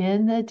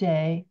 In the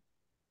day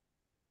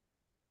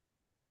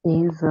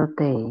In the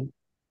day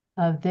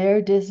of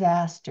their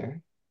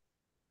disaster.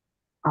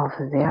 of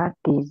their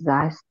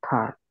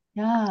disaster.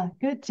 Yeah,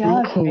 good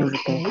job, Thank you,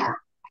 Gracie. Rebecca.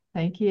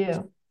 Thank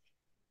you.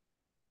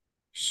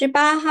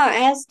 18号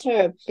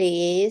Esther,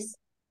 please.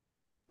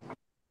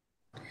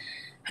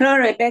 Hello,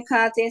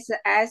 Rebecca. This is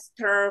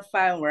Esther.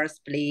 5 words,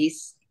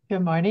 please.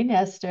 Good morning,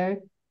 Esther.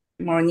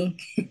 Morning.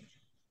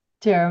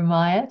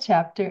 Jeremiah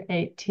chapter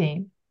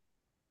 18,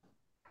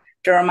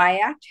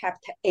 Jeremiah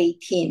chapter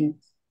 18,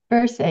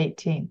 verse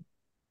 18.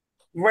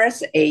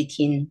 verse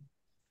 18.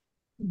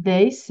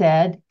 They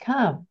said,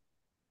 "Come,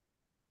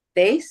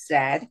 They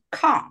said,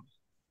 come,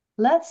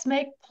 let's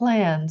make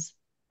plans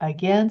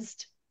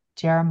against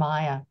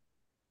Jeremiah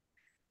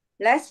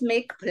let's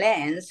make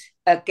plans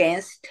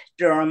against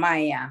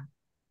Jeremiah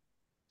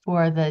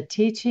for the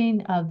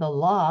teaching of the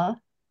law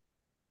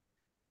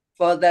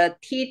for the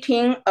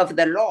teaching of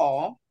the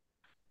law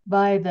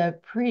by the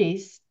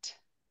priest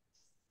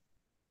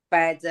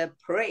by the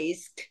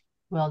priest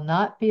will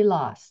not be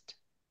lost,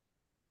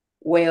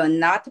 will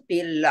not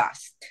be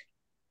lost,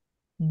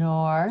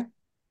 nor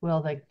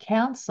will the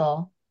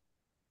counsel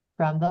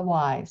from the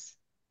wise,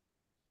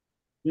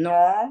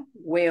 nor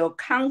will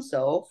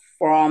counsel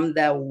from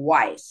the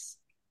wise,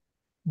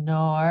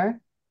 nor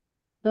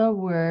the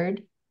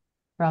word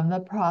from the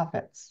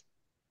prophets,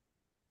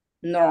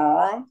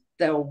 nor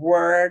the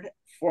word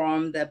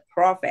from the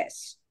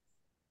prophets.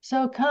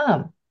 So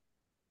come,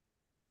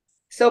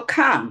 So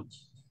come,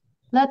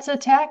 let's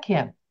attack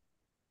him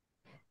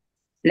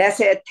let's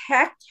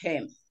attack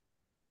him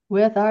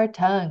with our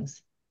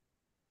tongues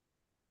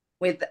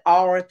with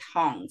our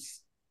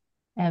tongues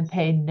and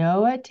pay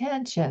no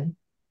attention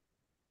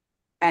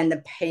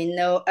and pay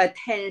no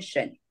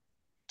attention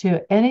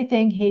to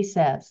anything he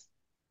says.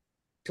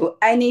 to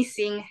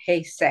anything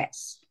he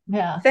says.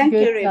 Yeah, Thank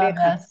good you, job,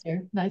 Rebecca. Esther.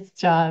 Nice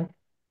job.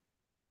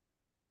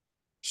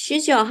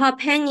 19号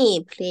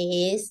Penny,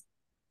 please.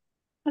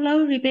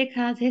 Hello,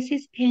 Rebecca. This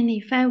is Penny.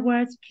 5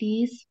 words,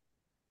 please.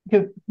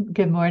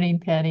 Good morning,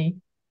 Penny.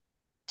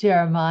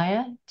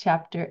 Jeremiah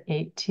chapter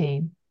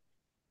 18,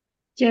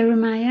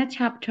 Jeremiah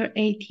chapter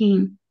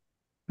 18,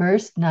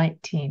 verse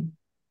 19.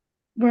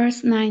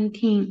 verse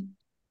 19.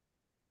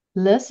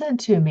 Listen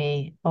to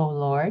me, O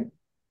Lord.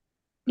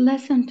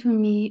 Listen to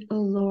me, O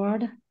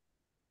Lord.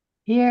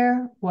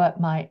 Hear what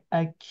my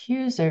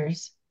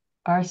accusers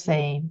are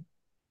saying.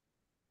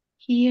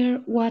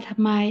 Hear what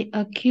my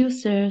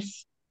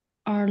accusers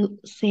are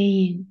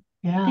saying.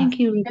 Yeah. Thank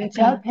you, Good Rebecca.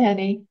 job,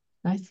 Penny.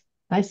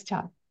 Nice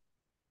job.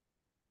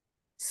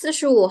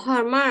 45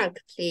号 Mark,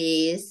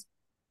 please.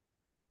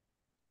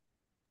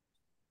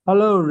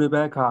 Hello,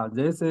 Rebecca.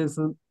 This is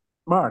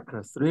Mark.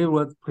 3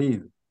 words,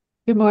 please.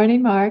 Good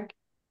morning, Mark.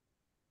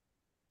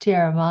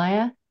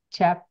 Jeremiah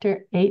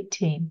chapter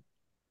 18,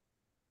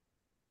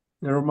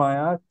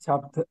 Jeremiah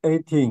chapter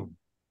 18,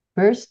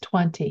 verse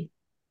 20.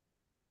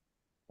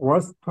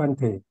 verse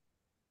 20.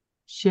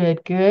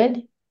 Should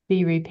good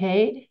be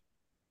repaid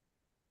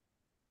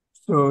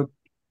Should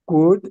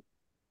good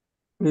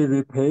be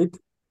repaid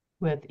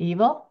with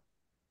evil?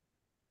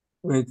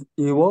 with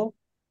evil?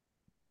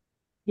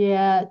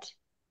 Yet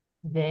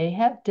they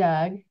have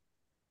dug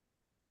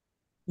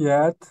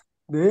Yet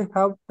they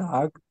have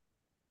dug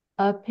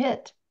a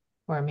pit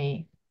for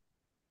me.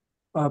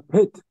 a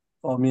pit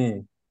for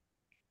me.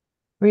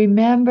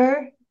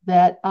 Remember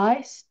that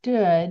I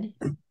stood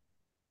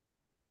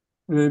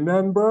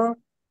Remember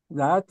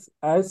that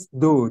I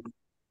stood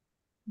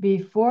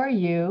before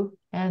you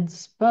and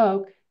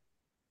spoke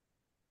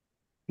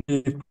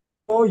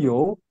before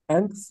you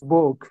and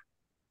spoke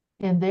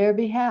in their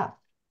behalf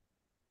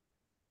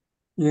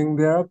in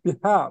their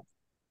behalf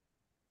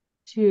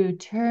to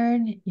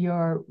turn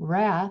your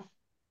wrath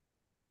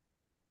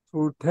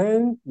to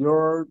turn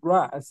your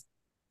wrath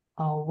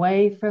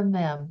away from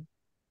them.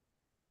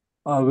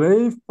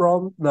 away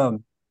from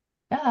them.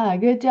 Ah,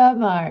 good job,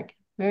 Mark.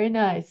 Very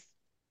nice.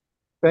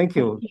 Thank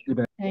you.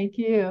 Thank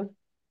you.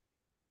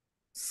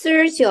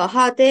 49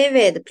号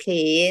David,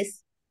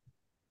 please.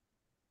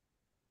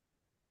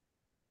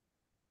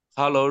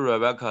 Hello,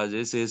 Rebecca.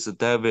 This is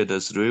David.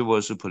 3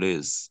 words,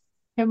 please.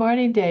 Good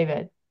morning,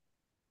 David.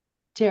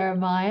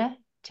 Jeremiah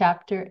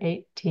chapter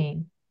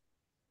 18,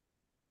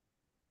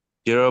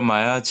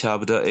 Jeremiah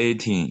chapter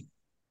 18,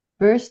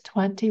 verse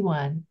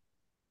 21.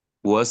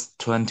 verse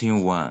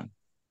 21.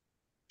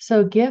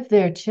 So give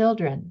their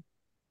children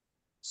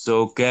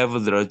So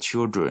gave their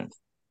children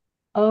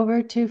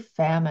over to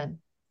famine,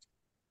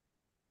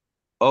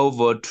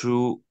 over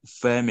to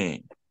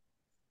famine,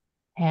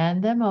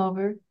 hand them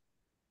over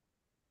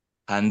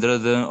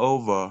handed them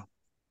over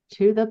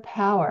to the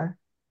power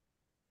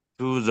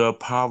to the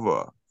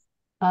power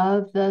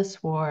of the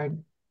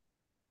sword.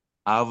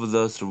 of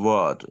the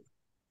sword.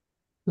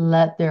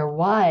 Let their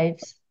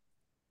wives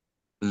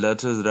Let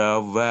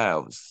their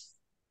wives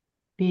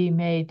be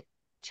made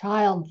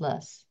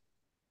childless,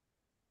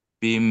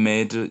 be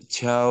made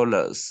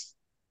childless,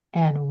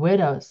 and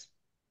widows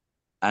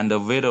and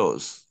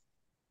widows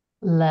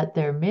Let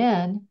their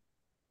men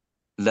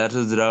Let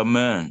the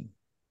men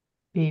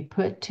be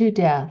put to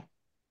death,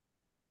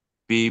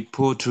 be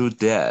put to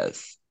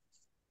death,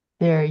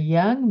 their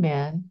young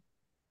men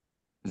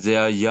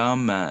their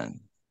young men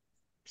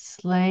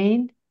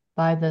slain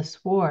by the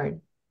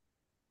sword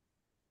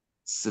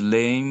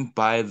slain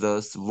by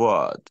the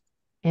sword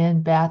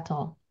in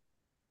battle.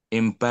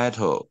 in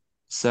battle.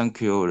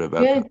 Thank you,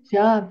 Rebecca. Good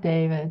job,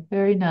 David.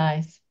 Very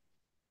nice.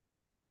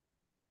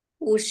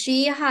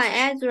 51号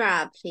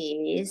Ezra,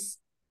 please.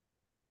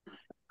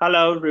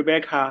 Hello,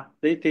 Rebecca.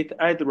 This is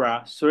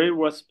Ezra. 3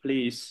 words,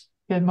 please.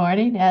 Good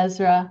morning,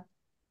 Ezra.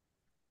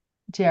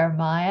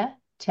 Jeremiah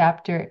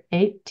chapter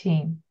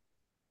 18,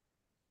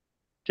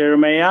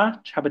 Jeremiah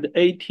chapter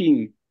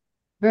 18,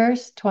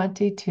 verse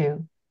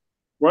 22.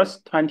 verse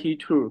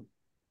 22.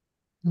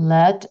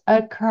 Let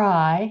a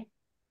cry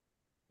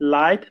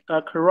Let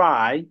a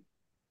cry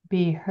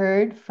be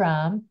heard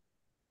from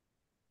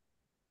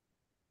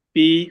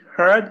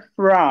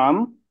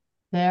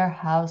their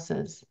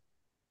houses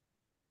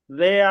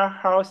their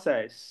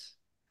houses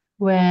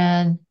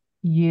when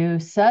you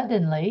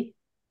suddenly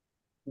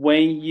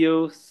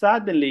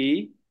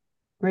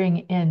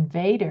bring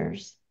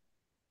invaders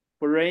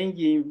bring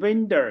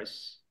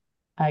invaders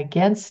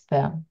against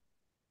them.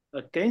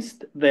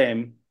 against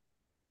them,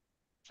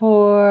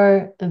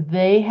 For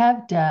they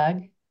have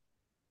dug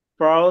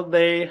for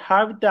they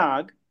have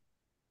dug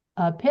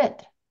a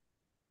pit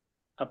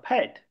a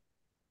pit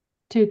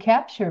to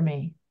capture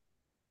me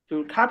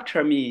to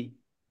capture me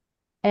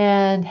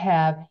and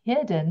have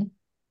hidden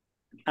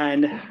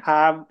and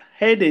have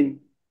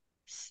hidden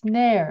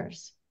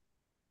snares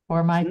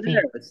for my feet.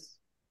 snares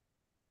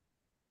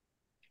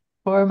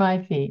For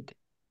my feet.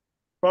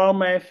 for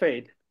my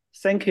feet.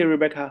 Thank you,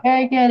 Rebecca.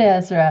 Very good,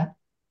 Ezra.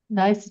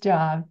 Nice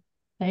job.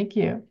 Thank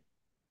you.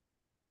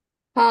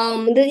 好，我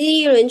们的第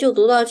一轮就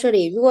读到这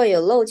里。如果有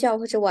漏叫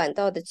或者晚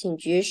到的，请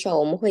举手，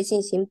我们会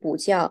进行补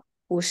教。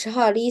50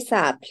号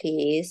Lisa,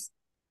 please.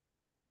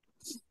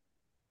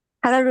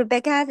 Hello,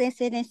 Rebecca. This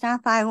is Lisa.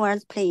 5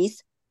 words,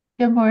 please.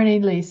 Good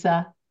morning,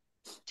 Lisa.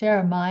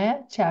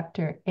 Jeremiah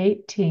chapter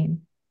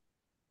 18.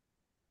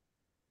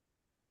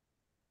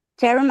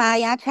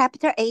 Jeremiah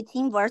chapter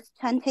 18, verse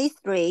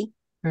 23.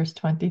 Verse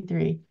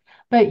 23.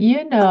 But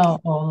you know,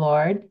 O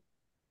Lord,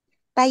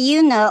 But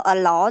you know, O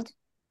Lord,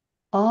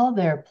 all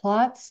their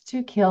plots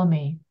to kill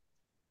me.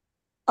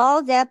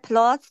 all their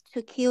plots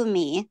to kill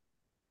me.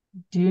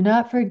 Do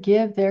not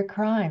forgive their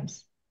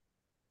crimes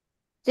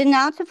Do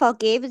not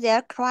forgive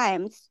their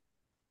crimes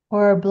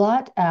or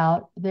blot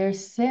out their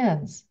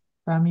sins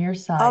from your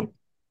sight.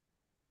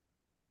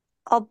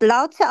 or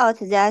blot out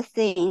their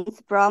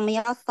sins from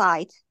your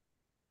sight.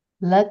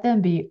 Let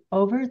them be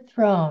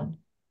overthrown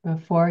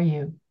before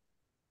you.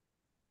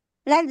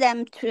 Let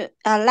them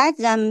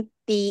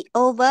be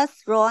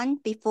overthrown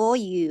before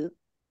you.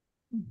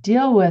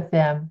 Deal with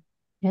them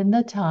in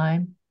the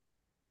time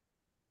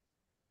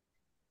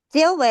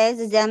Deal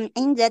with them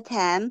in the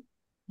time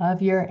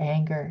of your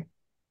anger.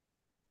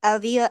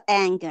 of your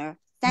anger.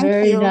 Thank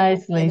Very you.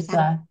 nice, Rebecca.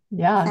 Lisa.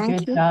 Yeah, Thank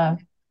good you. job.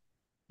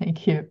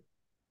 Thank you.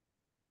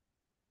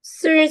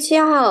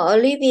 47号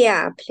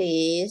Olivia,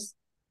 please.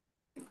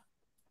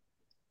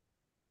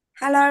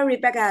 Hello,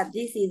 Rebecca.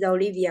 This is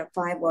Olivia.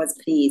 5 words,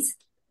 please.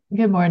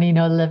 Good morning,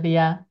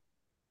 Olivia.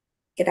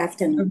 Good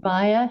afternoon.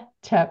 Jeremiah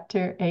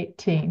chapter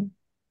 18,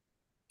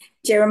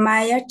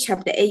 Jeremiah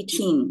chapter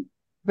 18,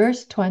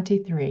 verse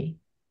 23.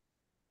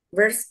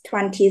 verse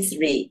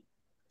 23.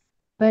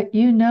 But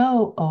you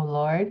know, O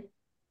Lord,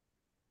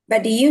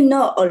 But you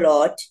know, O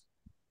Lord,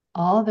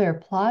 all their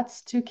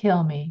plots to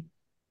kill me.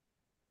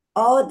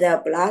 all their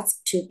plots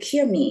to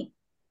kill me.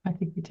 I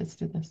think we just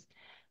did this.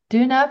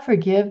 Do not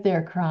forgive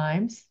their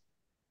crimes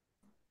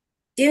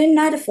Do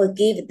not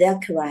forgive their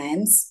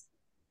crimes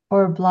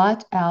or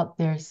blot out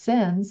their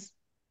sins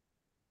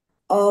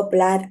or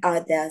blot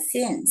out their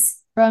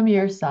sins from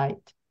your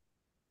sight.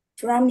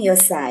 from your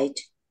sight.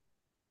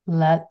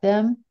 Let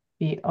them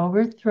be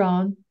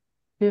overthrown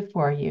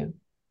before you.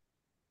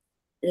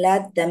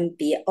 Let them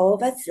be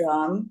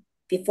overthrown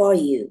before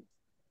you.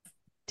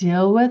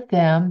 Deal with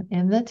them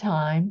in the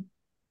time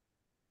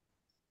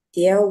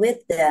Deal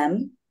with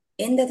them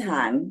in the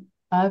time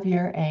of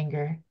your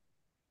anger.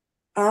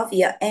 of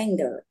your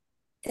anger.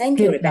 Thank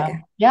you, Good job.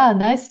 Rebecca. Yeah,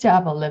 nice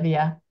job,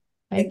 Olivia.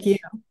 Thank you.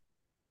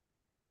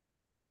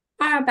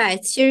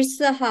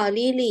 274号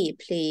Lily,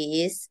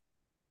 please.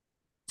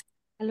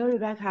 Hello,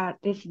 Rebecca.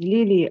 This is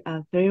Lily.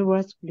 3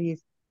 words,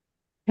 please.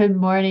 Good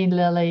morning,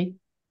 Lily.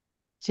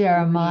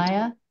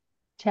 Jeremiah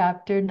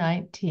chapter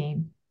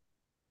 19,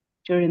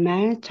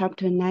 Jeremiah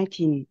chapter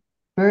 19,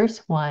 verse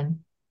 1.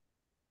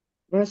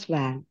 verse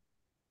 1.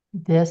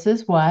 This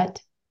is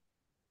what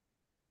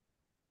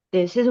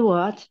This is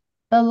what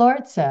the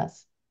Lord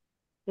says.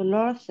 the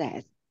Lord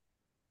says.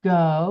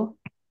 Go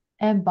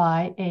and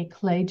buy a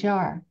clay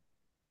jar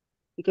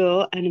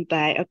Go and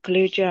buy a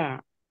clay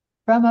jar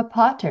from a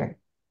potter.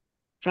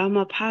 from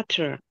a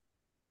potter.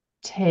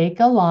 Take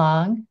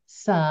along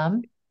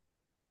some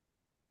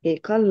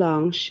Take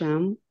along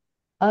some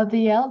of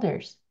the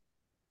elders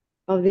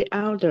of the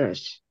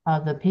elders,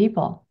 of the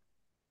people,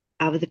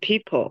 of the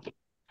people,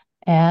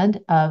 and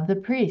of the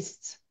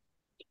priests.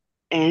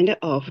 and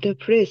of the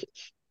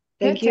priests.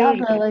 Good Thank you, job,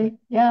 Rebecca. Lily.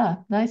 Yeah,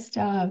 nice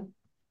job.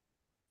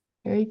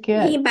 Very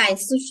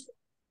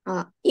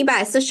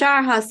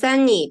 142号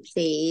Sunny,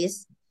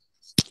 please.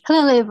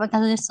 Hello, Rebecca.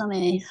 This is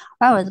Sunny.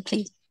 Flowers,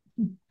 please.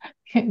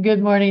 good.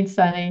 Good morning,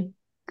 Sunny.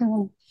 Good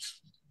morning.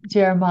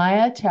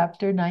 Jeremiah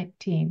chapter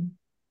 19,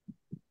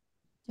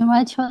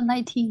 Jeremiah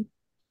 19,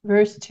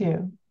 verse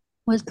 2.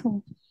 verse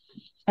 2.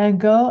 And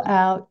go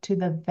out to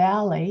the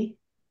valley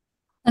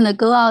And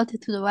go out to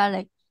the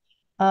valley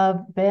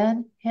of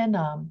Ben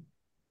Hinnom,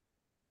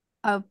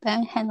 of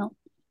Ben Hinnom,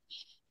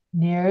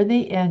 near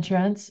the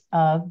entrance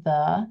of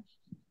the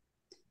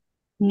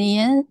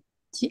near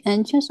the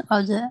entrance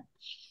of the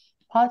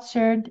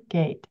potsherd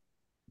gate.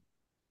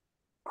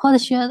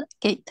 potsherd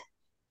gate.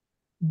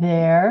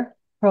 There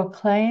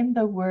proclaim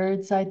the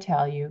words I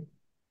tell you.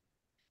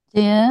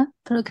 There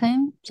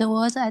proclaim the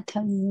words I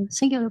tell you.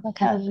 Thank you,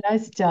 Rebecca. Yeah,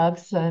 nice job,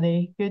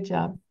 Sunny. Good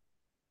job.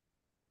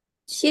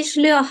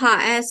 76号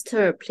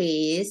Esther,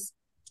 please.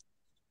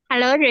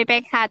 Hello,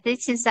 Rebecca.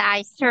 This is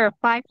Esther.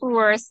 5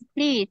 words,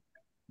 please.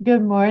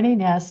 Good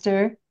morning,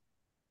 Esther.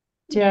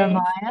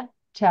 Jeremiah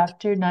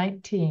chapter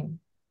 19,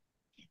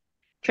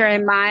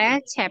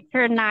 Jeremiah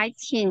chapter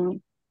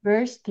 19,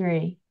 verse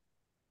 3.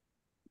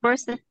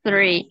 verse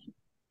 3.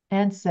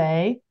 And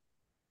say,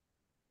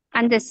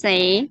 And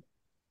say,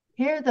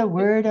 hear the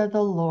word of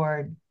the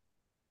Lord,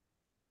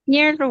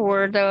 hear the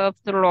word of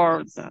the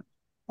Lord,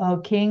 O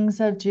kings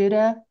of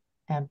Judah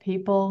and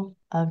people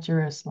of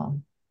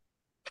Jerusalem.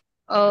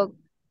 O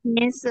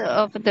kings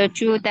of the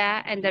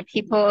Judah and the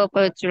people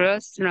of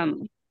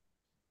Jerusalem.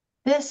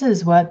 This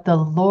is what the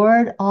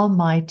Lord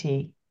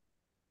Almighty,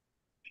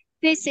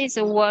 This is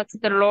what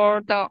the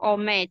Lord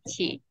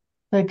Almighty,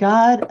 the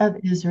God of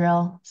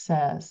Israel,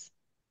 says.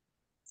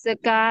 the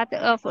God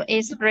of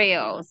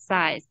Israel,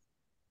 says.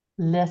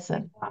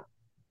 Listen,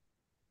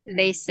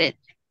 Listen,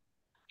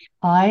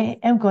 I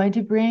am going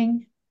to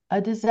bring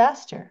a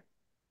disaster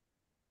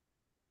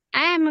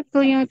I am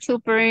going to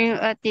bring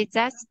a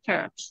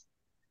disaster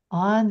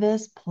on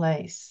this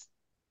place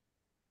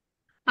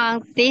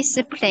on this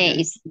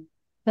place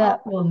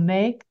that will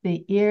make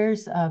the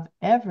ears of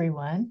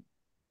everyone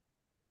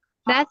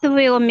that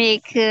will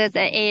make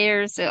the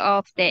ears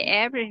of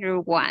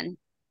everyone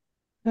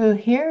who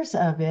hears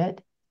of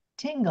it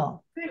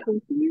tingle.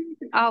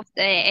 of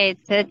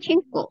its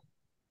tingle.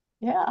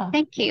 Yeah,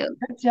 Thank you.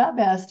 good job,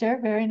 Esther.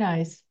 Very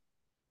nice.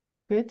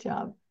 Good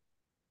job.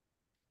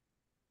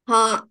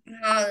 好，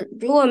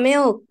如果没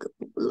有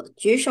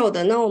举手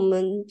的，那我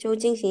们就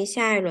进行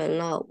下一轮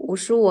了。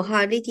55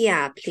号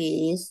Lydia,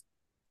 please.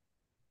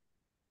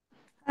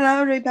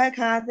 Hello,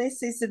 Rebecca.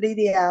 This is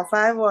Lydia.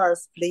 5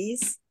 words,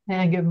 please.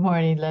 And good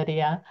morning,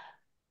 Lydia.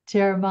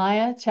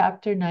 Jeremiah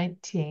chapter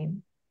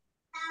 19,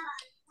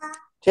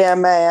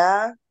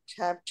 Jeremiah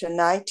chapter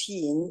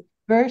 19,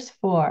 verse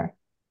 4.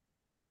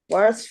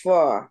 verse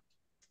 4.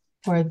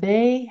 For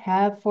they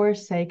have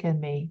forsaken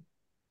me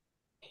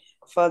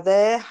For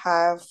they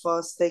have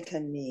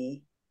forsaken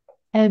me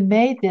and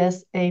made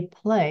this a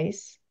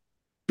place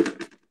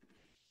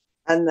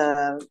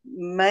and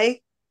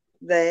make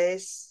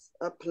this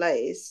a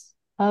place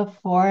of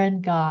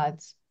foreign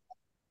gods.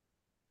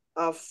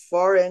 of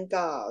foreign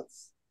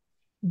gods.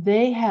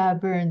 They have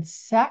burned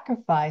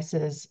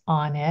sacrifices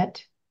on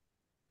it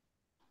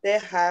They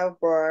have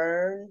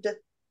burned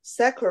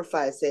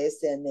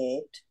sacrifices in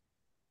it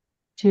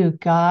to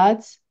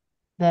gods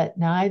that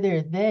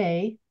neither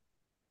they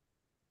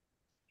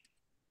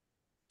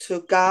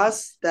to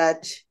gods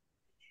that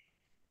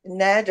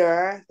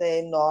neither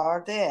they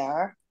nor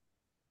their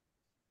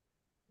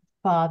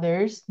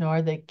fathers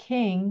nor the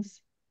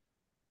kings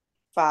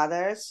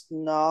fathers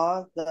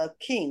nor the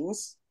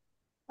kings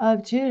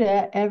of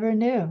Judah ever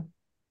knew.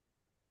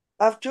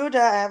 of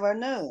Judah ever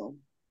knew.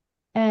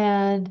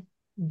 And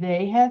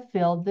they have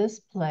filled this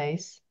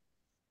place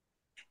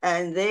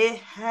And they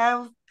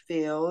have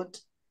filled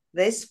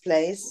this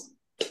place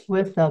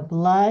with the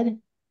blood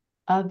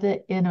of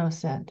the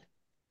innocent.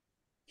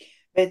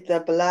 with the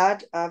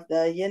blood of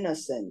the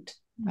innocent.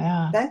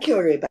 Yeah. Thank you,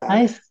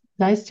 Rebecca.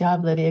 Nice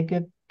job, Lydia.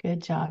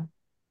 Good job.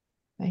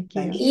 Thank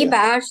you. Thank you.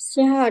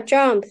 127号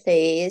John,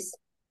 please.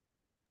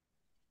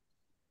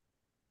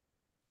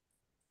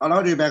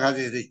 Hello, Rebecca.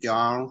 This is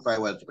John. 5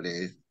 words,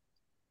 please.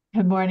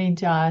 Good morning,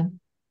 John.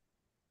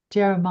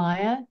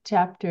 Jeremiah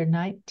chapter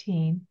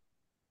 19,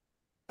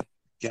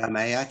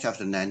 Jeremiah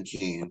chapter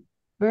 19,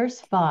 verse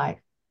 5.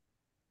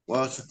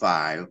 verse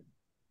 5.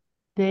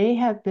 They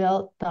have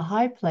built the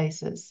high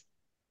places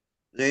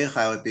They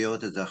have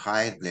built the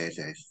high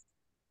places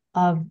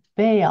of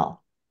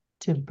Baal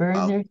to burn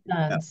of, their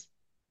sons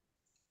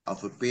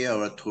of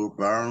Baal to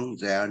burn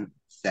their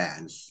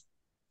sons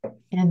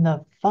in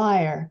the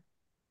fire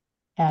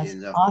as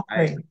in the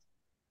offerings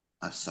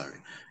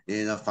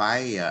in the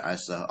fire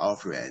as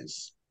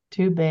offerings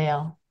to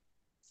Baal.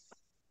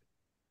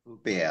 to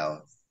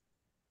Baal.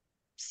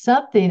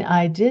 Something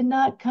I did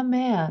not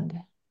command,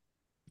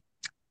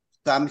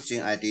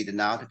 something I did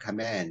not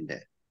command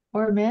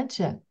or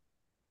mention,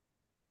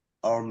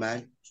 or,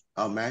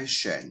 or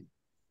mention,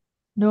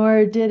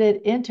 nor did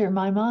it enter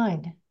my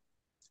mind.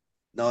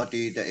 nor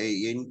did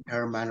it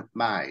enter my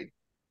mind.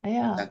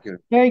 Yeah, Thank you.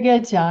 very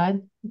good,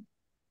 John.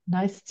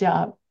 Nice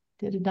job.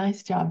 Did a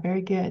nice job.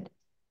 Very good.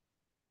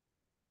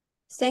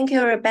 Thank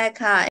you,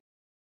 Rebecca.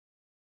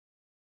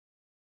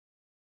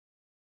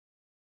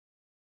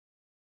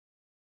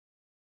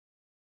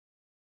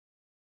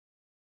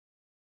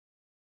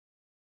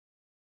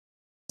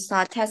 It's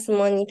our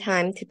testimony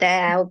time. Today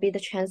I will be the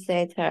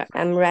translator.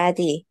 I'm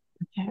ready.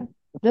 Okay.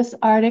 This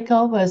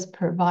article was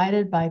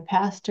provided by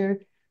Pastor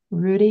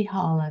Rudy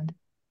Holland.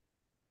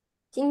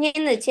 今天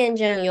的见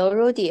证由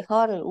Rudy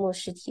Holland 牧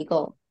师提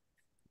供。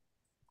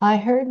I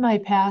heard my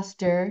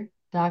pastor,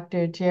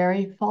 Dr.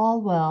 Jerry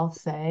Falwell,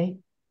 say,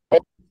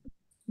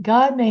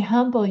 God may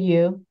humble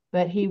you,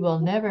 but he will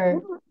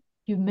never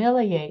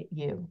humiliate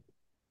you.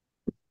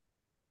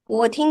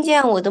 我听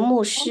见我的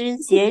牧师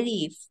杰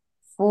里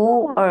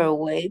福尔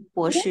维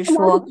博士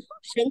说，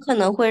神可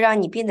能会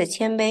让你变得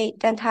谦卑，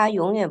但他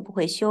永远不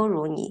会羞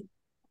辱你。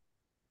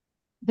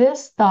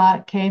This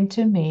thought came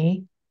to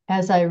me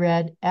as I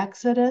read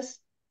Exodus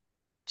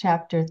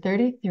chapter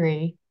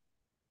 33,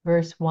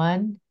 verse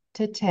 1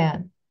 to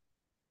 10.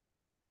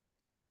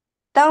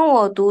 当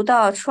我读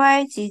到出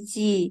埃及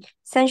记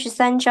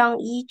33章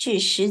1至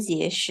10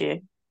节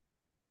时，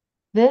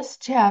 This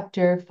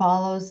chapter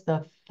follows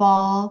the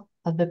fall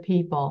of the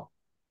people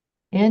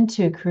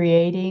into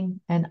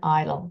creating an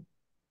idol,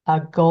 a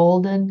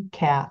golden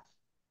calf,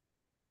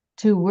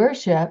 to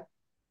worship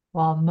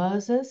while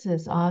Moses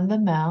is on the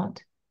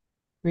mount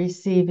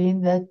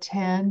receiving the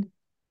 10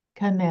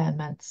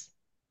 commandments.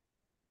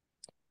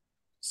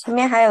 前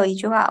面还有一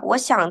句话，我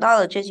想到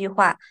了这句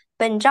话。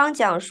本章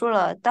讲述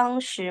了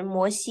当时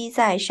摩西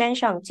在山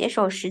上接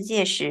受十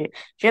诫时，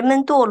人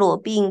们堕落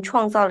并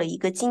创造了一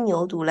个金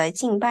牛犊来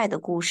敬拜的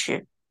故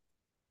事。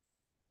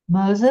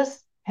Moses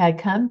had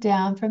come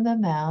down from the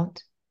mount,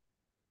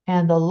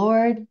 and the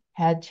Lord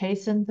had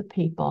chastened the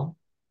people.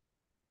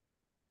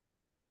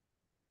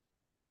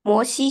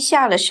 摩西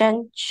下了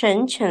山，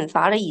神惩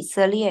罚了以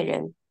色列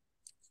人。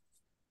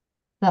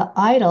The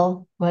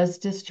idol was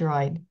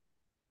destroyed.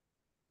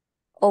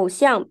 偶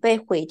像被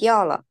毁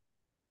掉了。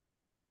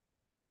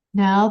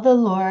Now the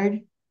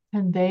Lord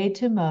conveyed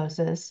to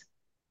Moses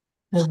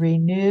the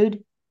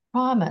renewed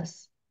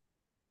promise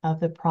of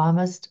the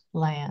promised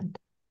land.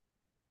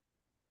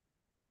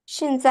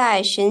 现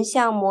在神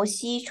向摩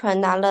西传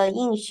达了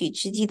应许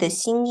之地的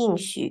新应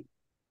许。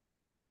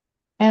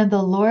And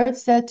the Lord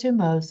said to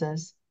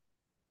Moses,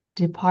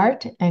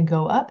 Depart and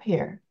go up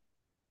here,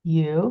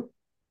 you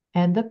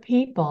and the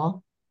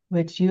people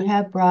which you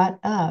have brought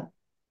up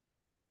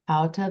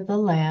out of the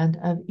land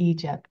of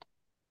Egypt,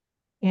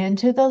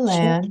 into the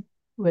land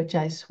which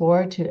I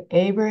swore to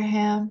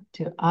Abraham,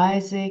 to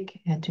Isaac,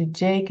 and to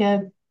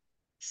Jacob,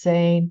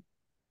 saying,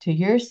 To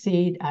your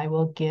seed I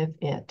will give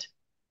it.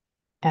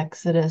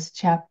 Exodus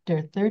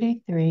chapter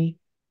 33,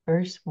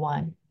 verse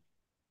 1.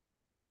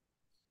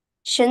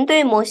 神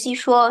对摩西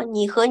说：“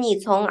你和你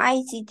从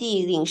埃及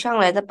地领上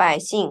来的百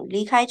姓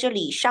离开这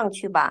里，上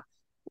去吧。”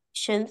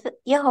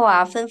耶和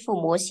华吩咐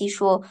摩西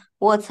说：“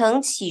我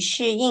曾起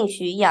誓应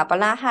许亚伯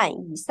拉罕、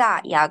以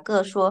撒、雅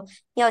各说，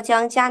要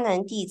将迦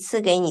南地赐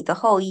给你的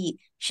后裔。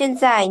现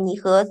在你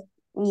和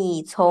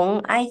你从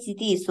埃及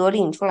地所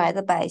领出来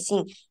的百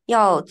姓，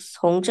要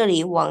从这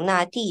里往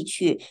那地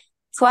去。”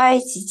出埃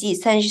及记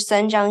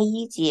33章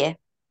1节。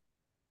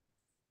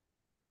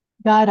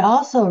God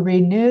also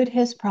renewed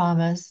his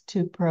promise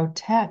to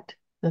protect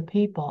the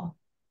people.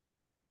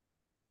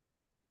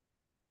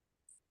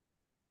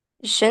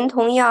 神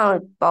同样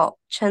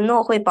承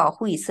诺会保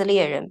护以色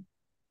列人。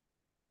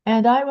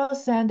And I will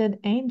send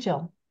an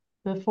angel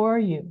before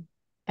you,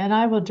 and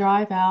I will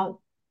drive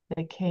out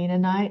the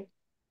Canaanite,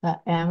 the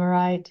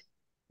Amorite,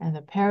 and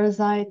the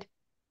Perizzite,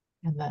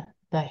 and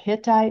the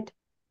Hittite,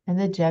 and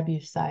the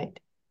Jebusite.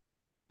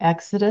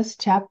 Exodus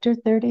chapter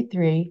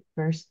 33,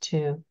 verse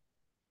 2.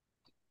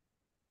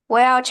 我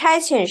要差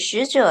遣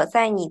使者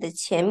在你的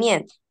前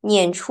面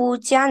撵出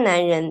迦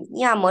南人、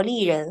亚摩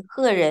利人、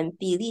赫人、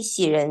比利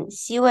洗人、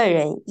希未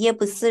人、耶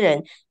布斯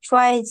人。出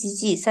埃及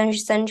记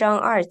33章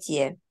2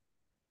节。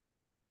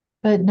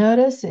But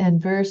notice in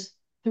verse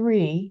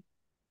 3,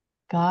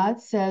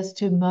 God says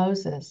to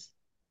Moses,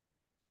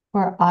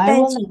 For I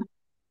will not...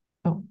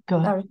 Oh, go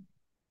ahead.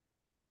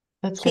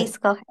 That's good. Please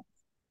go ahead.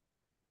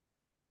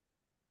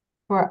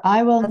 For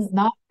I will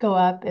not go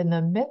up in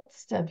the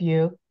midst of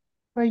you,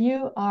 for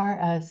you are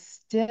a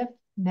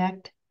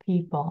stiff-necked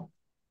people,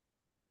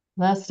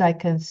 lest I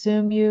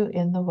consume you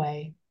in the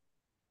way.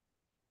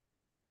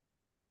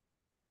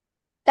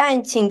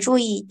 但请注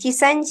意第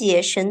3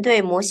节，神对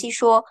摩西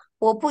说：“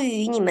我不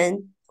与你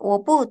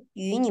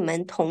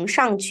们同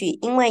上去，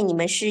因为你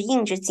们是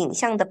应着景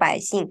象的百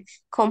姓，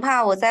恐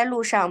怕我在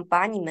路上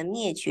把你们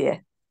灭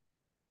绝。”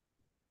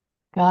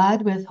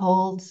 God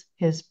withholds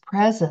his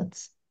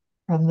presence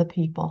from the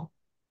people.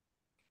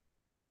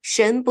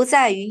 神不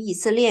再与以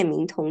色列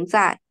民同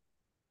在。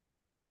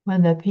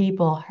When the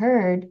people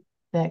heard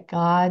that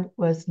God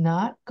was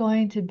not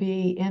going to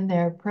be in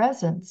their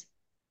presence,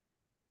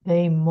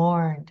 they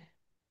mourned.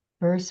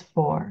 Verse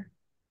 4.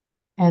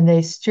 And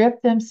they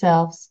stripped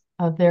themselves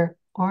of their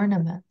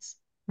ornaments.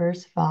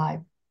 Verse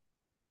 5.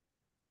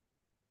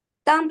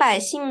 当百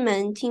姓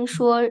们听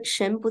说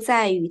神不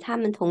再与他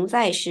们同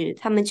在时，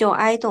他们就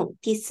哀动。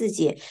第4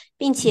节，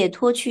并且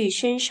脱去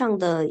身上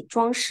的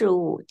装饰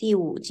物。第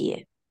5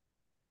节。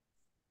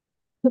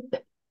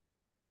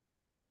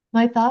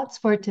My thoughts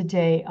for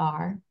today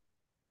are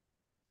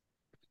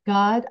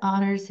God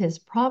honors his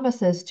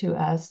promises to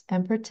us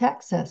and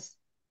protects us,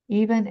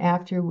 even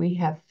after we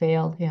have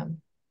failed him.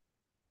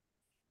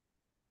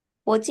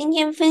 我今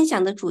天分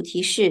享的主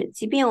题是，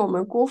即便我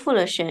们辜负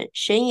了神，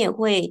神也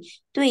会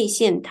兑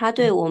现他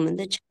对我们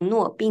的承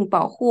诺，并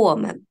保护我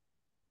们。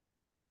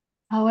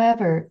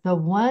However, the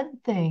one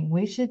thing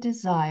we should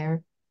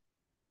desire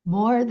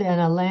more than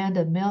a land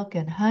of milk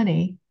and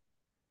honey,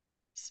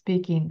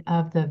 speaking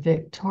of the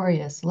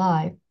victorious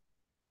life,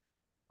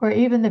 or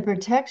even the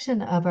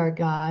protection of our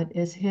God,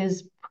 is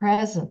his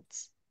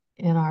presence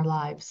in our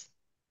lives.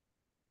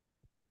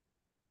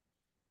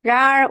 然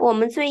而，我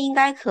们最应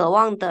该渴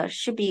望的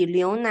是比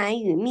流奶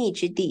与蜜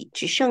之地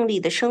之胜利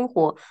的生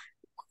活，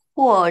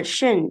或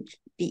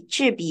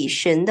比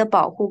神的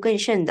保护更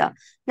甚的，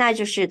那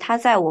就是他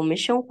在我们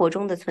生活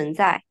中的存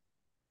在。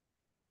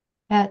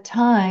At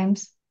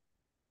times,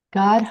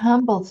 God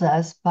humbles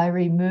us by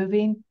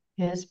removing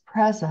his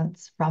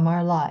presence from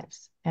our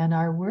lives and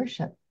our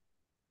worship.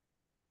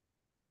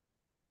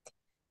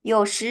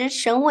 有时，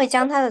神会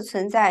将他的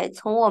存在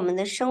从我们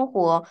的生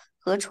活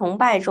和崇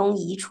拜中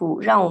移除，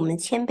让我们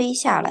谦卑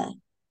下来。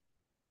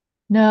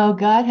No,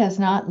 God has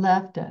not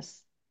left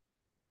us,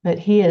 but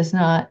he is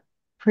not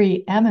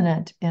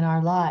preeminent in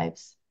our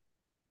lives.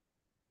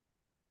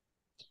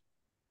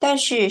 但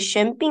是，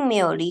神并没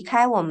有离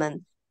开我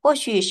们。或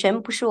许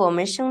神不是我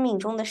们生命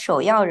中的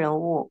首要人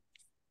物。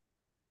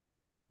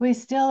We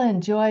still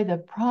enjoy the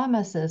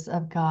promises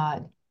of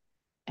God,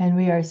 and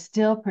we are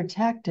still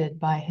protected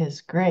by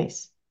his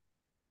grace.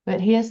 But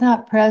he is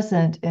not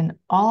present in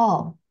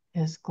all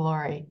his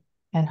glory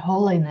and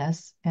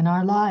holiness in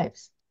our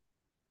lives.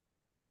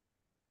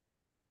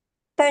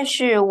 但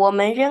是我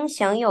们仍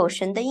享有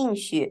神的应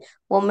许，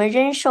我们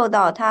仍受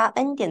到他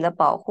恩典的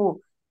保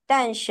护，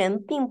但神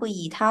并不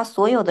以他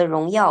所有的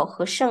荣耀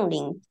和圣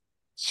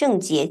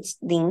洁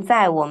临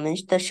在我们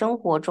的生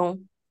活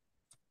中。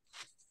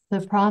The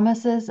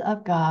promises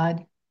of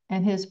God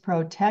and his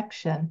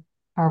protection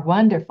are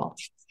wonderful,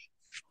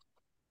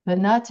 but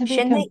not to be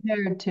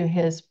compared to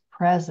his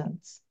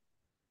presence.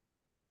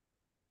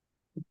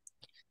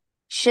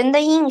 神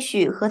的应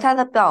许和他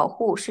的保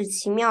护是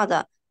奇妙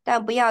的，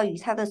但不要与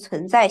他的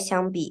存在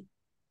相比。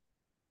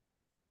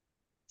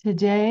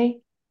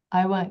Today,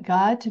 I want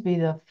God to be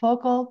the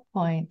focal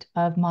point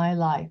of my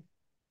life.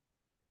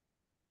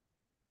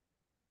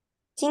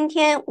 今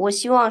天，我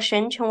希望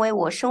神成为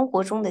我生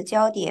活中的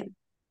焦点。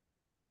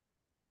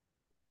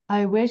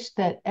I wish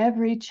that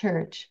every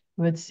church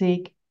would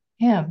seek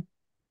him.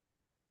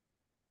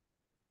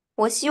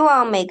 我希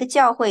望每个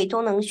教会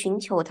都能寻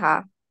求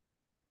他。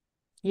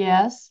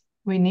Yes,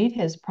 we need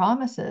his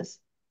promises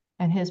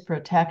and his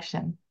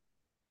protection,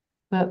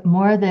 but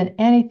more than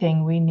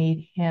anything, we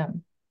need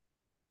him.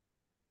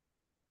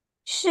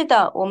 是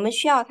的，我们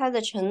需要他的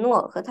承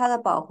诺和他的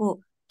保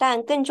护，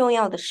但更重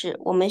要的是，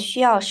我们需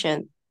要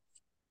神。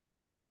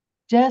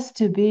Just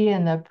to be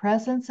in the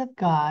presence of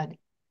God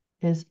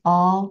is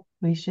all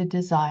we should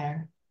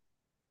desire.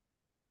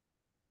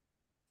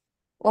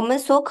 我们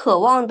所渴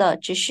望的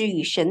只是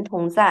与神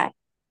同在。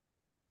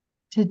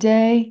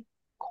Today,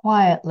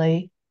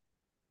 quietly,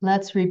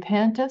 let's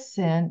repent of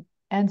sin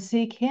and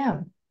seek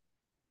him.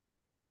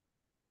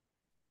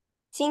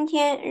 今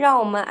天，让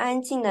我们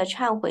安静地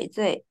忏悔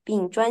罪，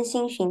并专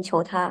心寻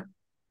求他。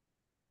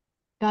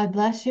God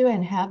bless you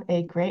and have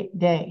a great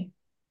day.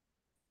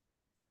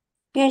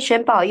 愿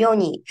神保佑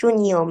你，祝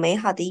你有美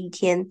好的一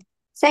天。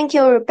Thank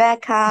you,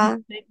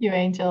 Rebecca. Thank you,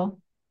 Angel.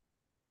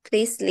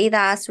 Please lead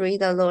us read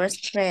the Lord's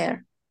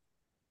Prayer.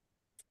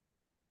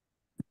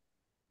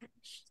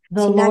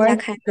 The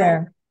Lord's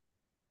Prayer.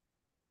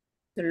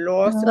 The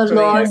Lord's The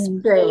Lord's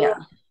Prayer.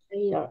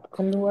 Prayer.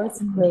 The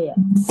Lord's Prayer.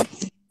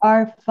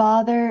 Our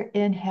Father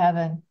in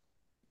heaven,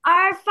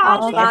 Our Our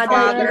Father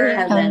Father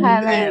in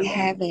heaven,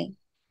 heaven.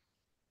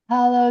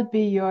 hallowed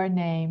be your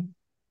name.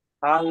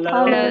 Hallowed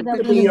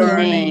hallowed be be your your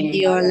name.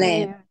 Your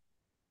name.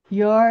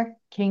 Your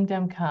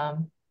kingdom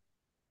come.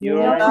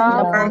 Your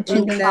Your kingdom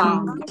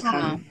kingdom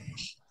Come.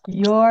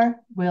 Your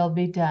will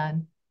be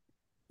done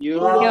Your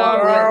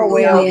will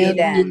Will be be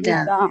done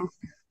done.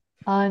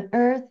 on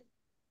earth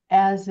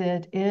as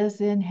it is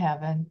in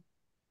heaven.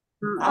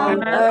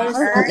 on earth On as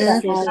earth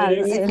it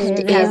is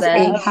in as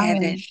in heaven.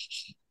 heaven.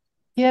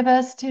 Give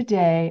us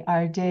today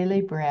our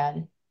daily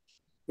bread,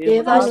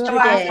 Give us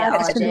today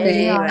us our Today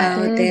daily our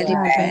bread. daily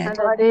bread.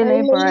 Our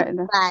daily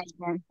bread.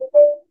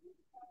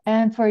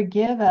 and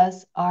forgive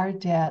us our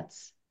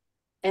debts,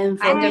 And And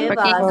forgive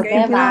us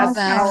Forgive us us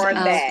our our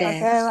debt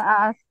forgive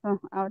debts us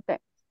our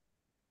debt.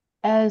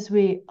 as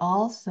we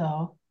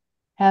also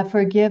have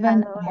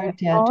forgiven our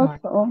debtors.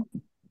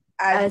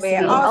 As we we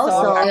also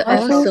also have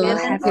also forgiven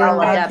have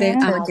our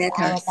forgiven our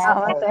debtors.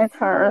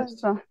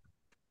 debtors.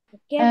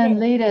 And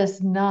lead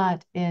us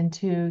not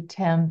into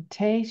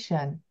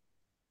temptation,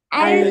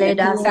 And lead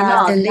us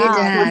not And lead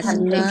us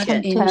into not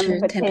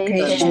into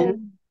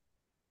temptation,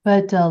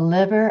 but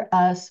deliver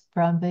us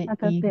from the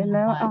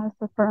evil one.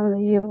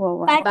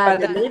 but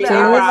deliver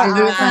deliver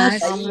us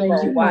us from the from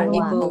the evil one.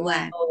 evil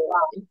one.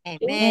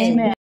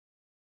 Amen.